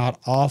dentists are not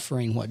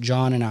offering what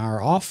Jon and I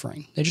are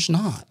offering. They're just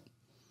not.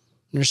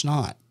 They're just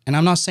not. And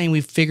I'm not saying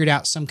we've figured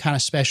out some kind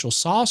of special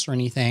sauce or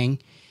anything.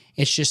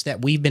 It's just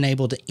that we've been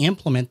able to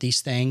implement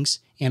these things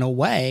in a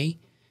way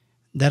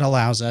that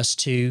allows us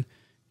to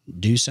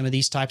do some of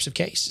these types of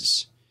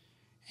cases.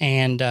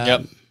 And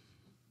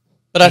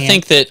but I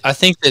think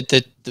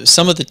that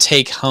some of the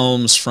take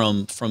homes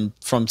from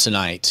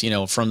tonight,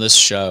 from this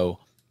show,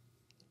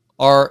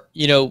 are,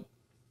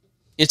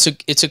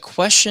 it's a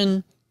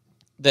question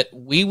that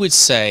we would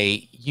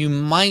say you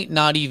might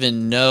not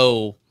even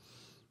know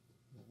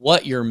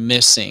what you're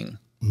missing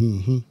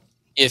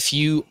if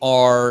you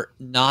are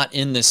not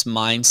in this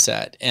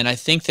mindset. And I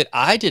think that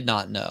I did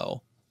not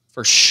know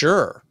for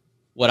sure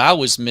what I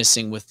was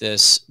missing with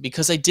this,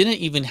 because I didn't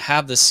even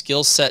have the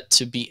skill set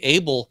to be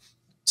able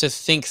to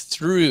think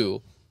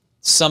through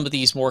some of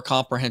these more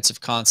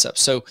comprehensive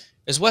concepts. So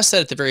as Wes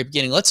said at the very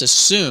beginning, let's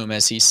assume,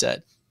 as he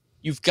said,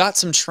 you've got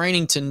some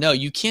training to know.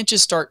 You can't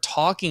just start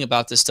talking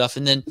about this stuff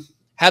and then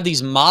have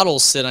these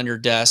models sit on your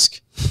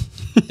desk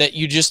that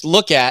you just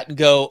look at and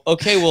go,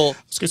 okay, well,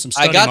 let's get some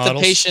study I got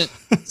models. the patient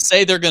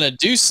say they're going to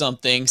do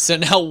something. So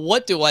now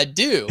what do I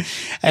do? Wait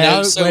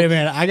a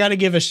minute. I got to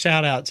give a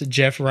shout out to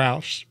Jeff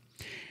Rouse.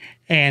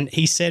 And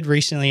he said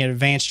recently at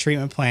Advanced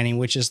Treatment Planning,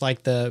 which is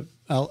like the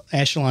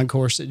echelon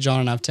course that Jon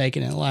and I have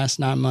taken in the last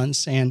 9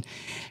 months, and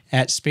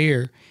at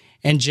Spear.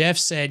 And Jeff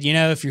said,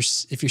 if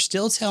you're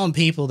still telling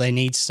people they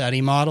need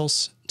study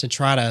models to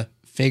try to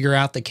figure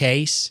out the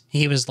case,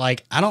 he was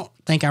like, I don't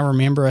think I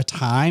remember a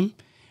time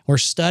where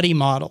study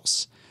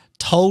models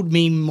told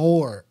me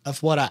more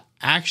of what I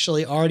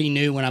actually already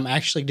knew when I'm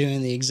actually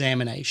doing the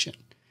examination.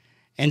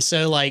 And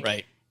so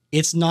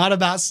It's not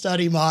about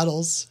study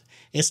models.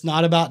 It's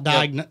not about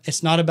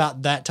It's not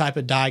about that type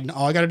of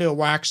diagnosis. Oh, I got to do a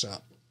wax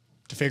up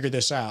to figure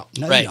this out.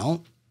 No, you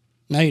don't.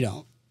 No, you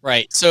don't.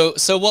 Right. So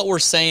what we're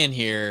saying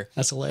here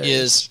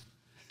is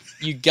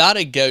you got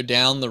to go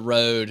down the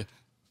road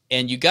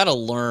and you got to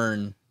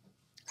learn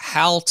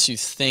how to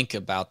think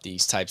about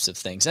these types of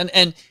things.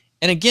 And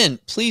again,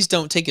 please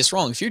don't take us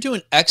wrong. If you're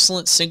doing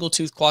excellent single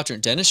tooth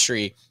quadrant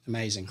dentistry,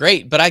 amazing,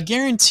 great. But I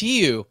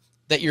guarantee you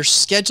that your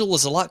schedule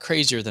is a lot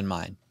crazier than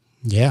mine.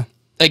 Yeah.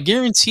 I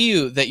guarantee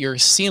you that you're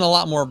seeing a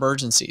lot more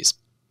emergencies.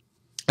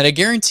 And I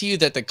guarantee you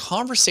that the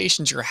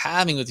conversations you're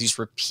having with these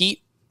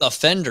repeat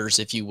offenders,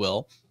 if you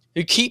will,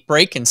 who keep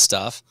breaking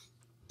stuff,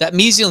 that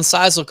mesial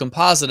incisal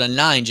composite of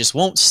 9 just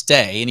won't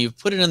stay. And you've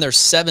put it in there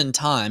 7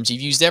 times. You've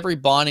used every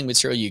bonding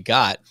material you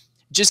got. It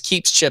just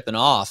keeps chipping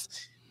off.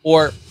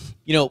 Or,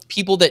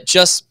 people that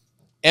just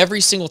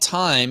every single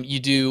time you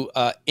do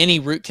any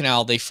root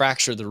canal, they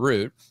fracture the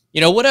root,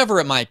 whatever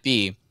it might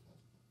be.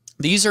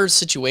 These are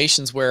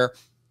situations where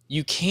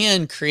you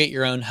can create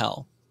your own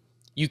hell.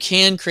 You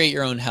can create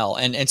your own hell.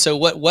 And so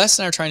what Wes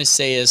and I are trying to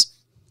say is,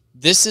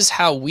 this is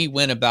how we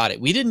went about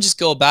it. We didn't just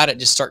go about it and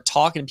just start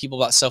talking to people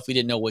about stuff we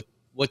didn't know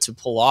what to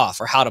pull off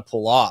or how to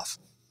pull off.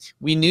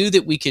 We knew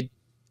that we could,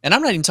 and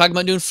I'm not even talking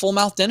about doing full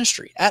mouth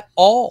dentistry at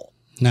all.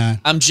 No.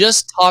 I'm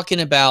just talking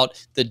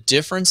about the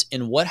difference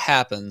in what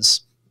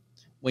happens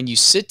when you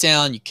sit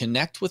down, you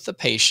connect with the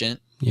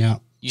patient, Yeah.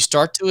 you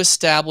start to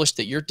establish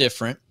that you're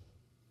different,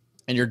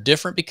 and you're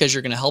different because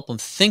you're going to help them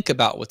think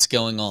about what's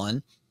going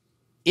on.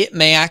 It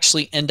may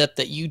actually end up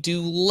that you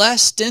do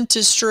less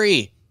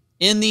dentistry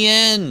in the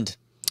end.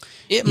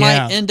 It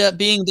might end up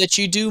being that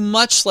you do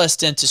much less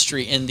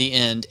dentistry in the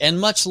end, and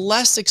much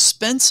less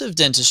expensive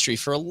dentistry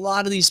for a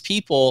lot of these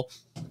people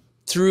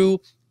through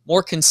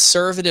more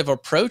conservative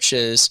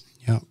approaches.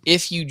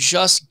 If you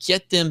just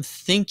get them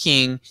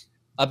thinking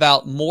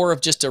about more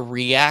of just a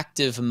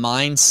reactive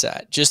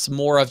mindset, just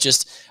more of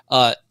just,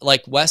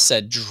 like Wes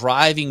said,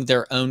 driving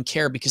their own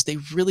care, because they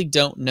really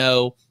don't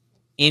know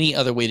any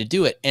other way to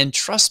do it. And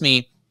trust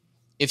me,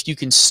 if you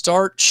can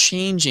start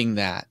changing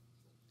that,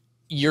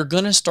 you're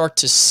going to start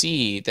to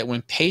see that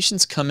when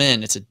patients come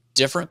in, it's a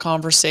different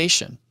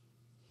conversation.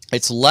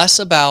 It's less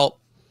about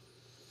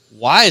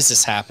why is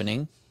this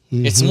happening?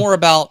 It's more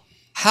about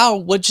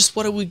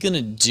what are we going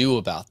to do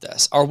about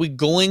this? Are we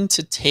going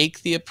to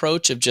take the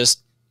approach of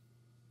just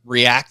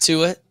react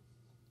to it?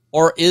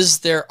 Or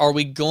are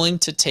we going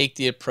to take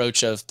the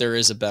approach of there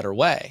is a better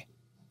way?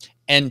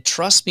 And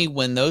trust me,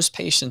 when those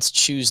patients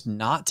choose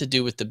not to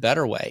do it the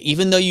better way,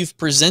 even though you've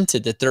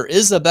presented that there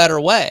is a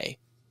better way,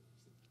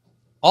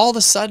 all of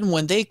a sudden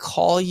when they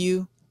call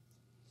you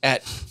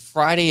at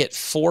Friday at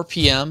 4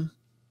 p.m.,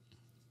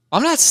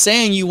 I'm not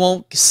saying you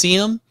won't see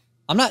them.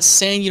 I'm not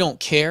saying you don't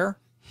care,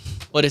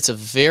 but it's a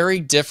very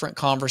different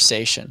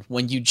conversation.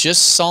 When you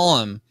just saw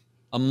them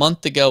a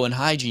month ago in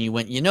hygiene, you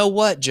went, you know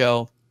what,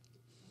 Joe?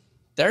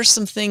 There's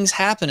some things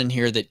happening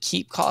here that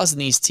keep causing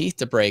these teeth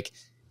to break.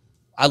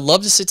 I'd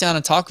love to sit down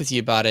and talk with you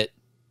about it,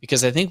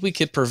 because I think we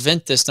could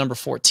prevent this number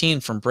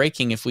 14 from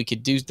breaking if we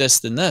could do this,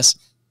 then this.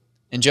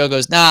 And Joe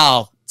goes,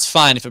 no, it's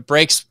fine. If it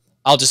breaks,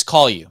 I'll just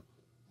call you.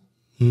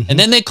 And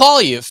then they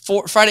call you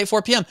Friday at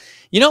 4 p.m.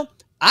 You know,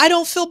 I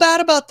don't feel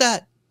bad about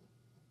that.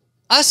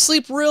 I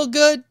sleep real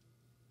good.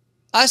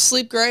 I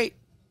sleep great.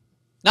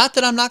 Not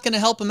that I'm not going to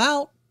help him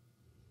out,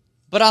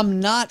 but I'm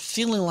not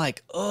feeling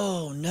like,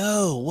 oh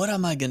no, what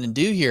am I going to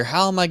do here?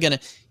 How am I going to,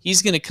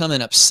 he's going to come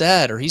in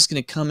upset, or he's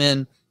going to come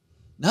in.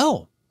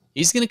 No,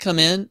 he's going to come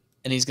in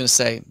and he's going to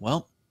say,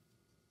 well,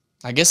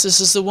 I guess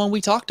this is the one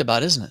we talked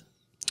about, isn't it?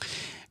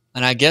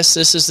 And I guess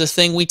this is the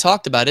thing we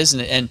talked about, isn't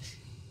it? And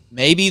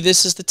maybe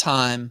this is the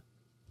time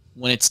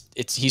when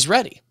he's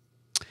ready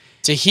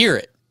to hear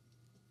it.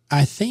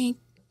 I think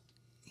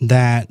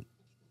that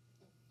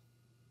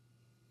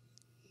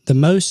the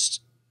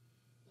most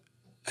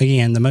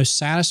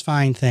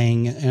satisfying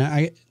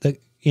thing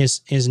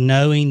is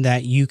knowing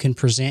that you can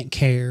present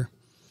care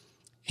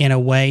in a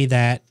way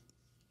that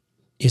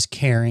is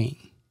caring,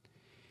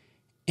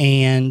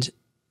 and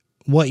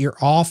what you're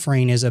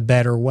offering is a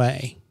better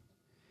way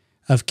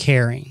of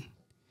caring.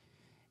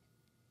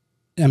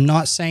 I'm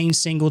not saying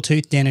single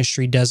tooth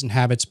dentistry doesn't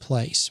have its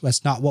place.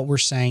 That's not what we're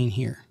saying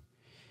here.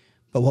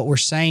 But what we're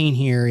saying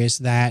here is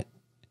that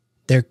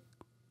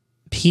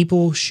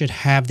people should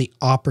have the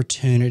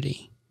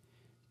opportunity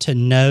to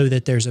know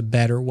that there's a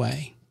better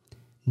way.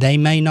 They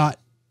may not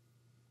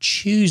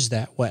choose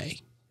that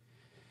way,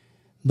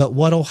 but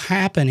what'll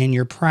happen in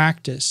your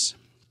practice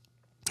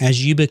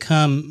as you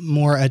become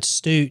more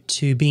astute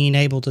to being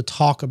able to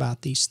talk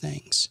about these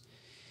things,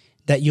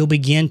 that you'll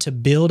begin to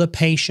build a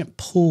patient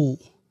pool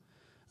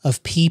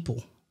of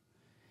people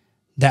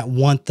that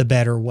want the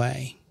better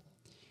way.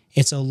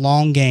 It's a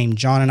long game.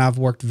 Jon and I have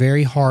worked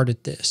very hard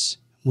at this.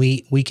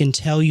 We can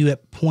tell you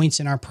at points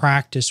in our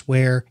practice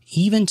where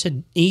even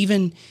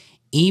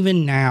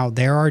now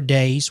there are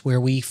days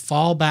where we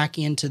fall back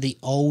into the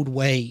old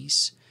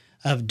ways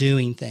of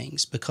doing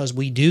things because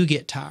we do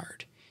get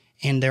tired.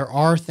 And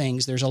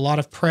there's a lot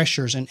of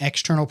pressures and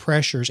external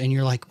pressures, and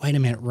you're like, wait a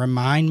minute,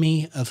 remind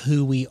me of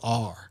who we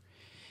are.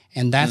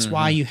 And that's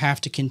why you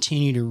have to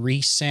continue to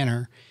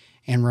recenter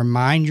and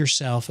remind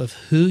yourself of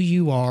who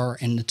you are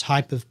and the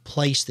type of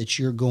place that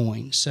you're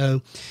going.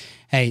 So,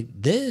 hey,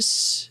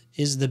 this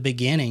is the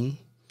beginning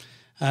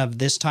of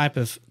this type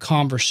of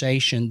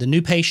conversation. The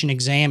new patient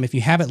exam, if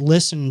you haven't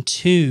listened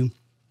to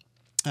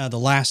the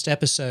last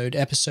episode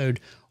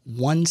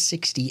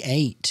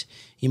 168,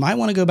 you might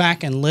want to go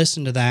back and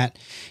listen to that.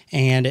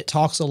 And it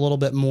talks a little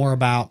bit more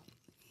about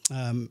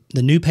the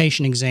new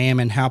patient exam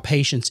and how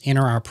patients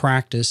enter our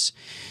practice.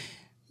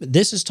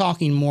 This is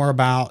talking more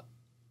about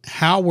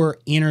how we're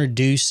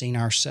introducing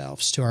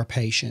ourselves to our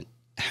patient,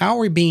 how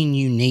we're being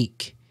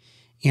unique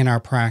in our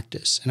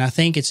practice. And I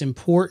think it's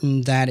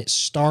important that it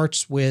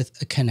starts with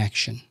a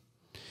connection.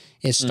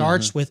 It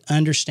starts with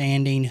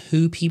understanding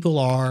who people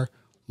are,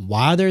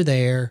 why they're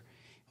there,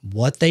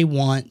 what they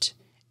want,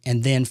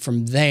 and then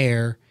from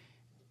there,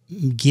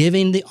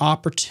 giving the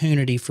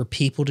opportunity for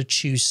people to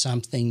choose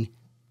something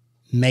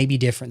maybe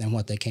different than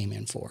what they came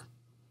in for.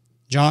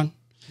 Jon?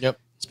 Yep.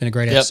 It's been a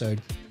great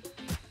episode.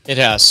 It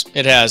has.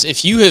 It has.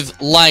 If you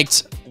have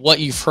liked what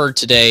you've heard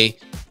today,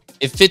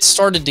 if it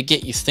started to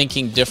get you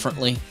thinking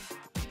differently,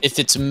 if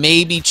it's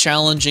maybe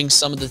challenging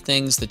some of the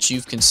things that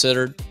you've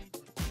considered,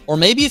 or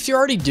maybe if you're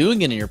already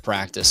doing it in your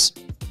practice,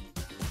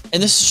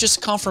 and this is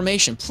just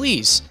confirmation,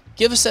 please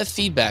give us that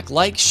feedback.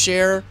 Like,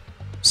 share,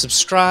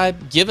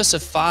 subscribe, give us a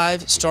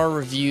 5-star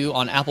review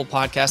on Apple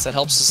Podcasts. That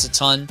helps us a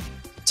ton.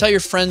 Tell your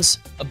friends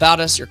about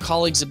us, your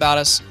colleagues about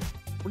us.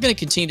 We're going to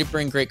continue to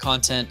bring great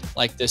content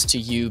like this to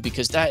you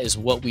because that is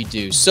what we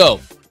do. So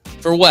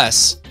for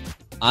Wes,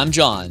 I'm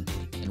Jon,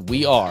 and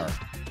we are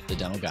the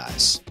Dental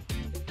Guys.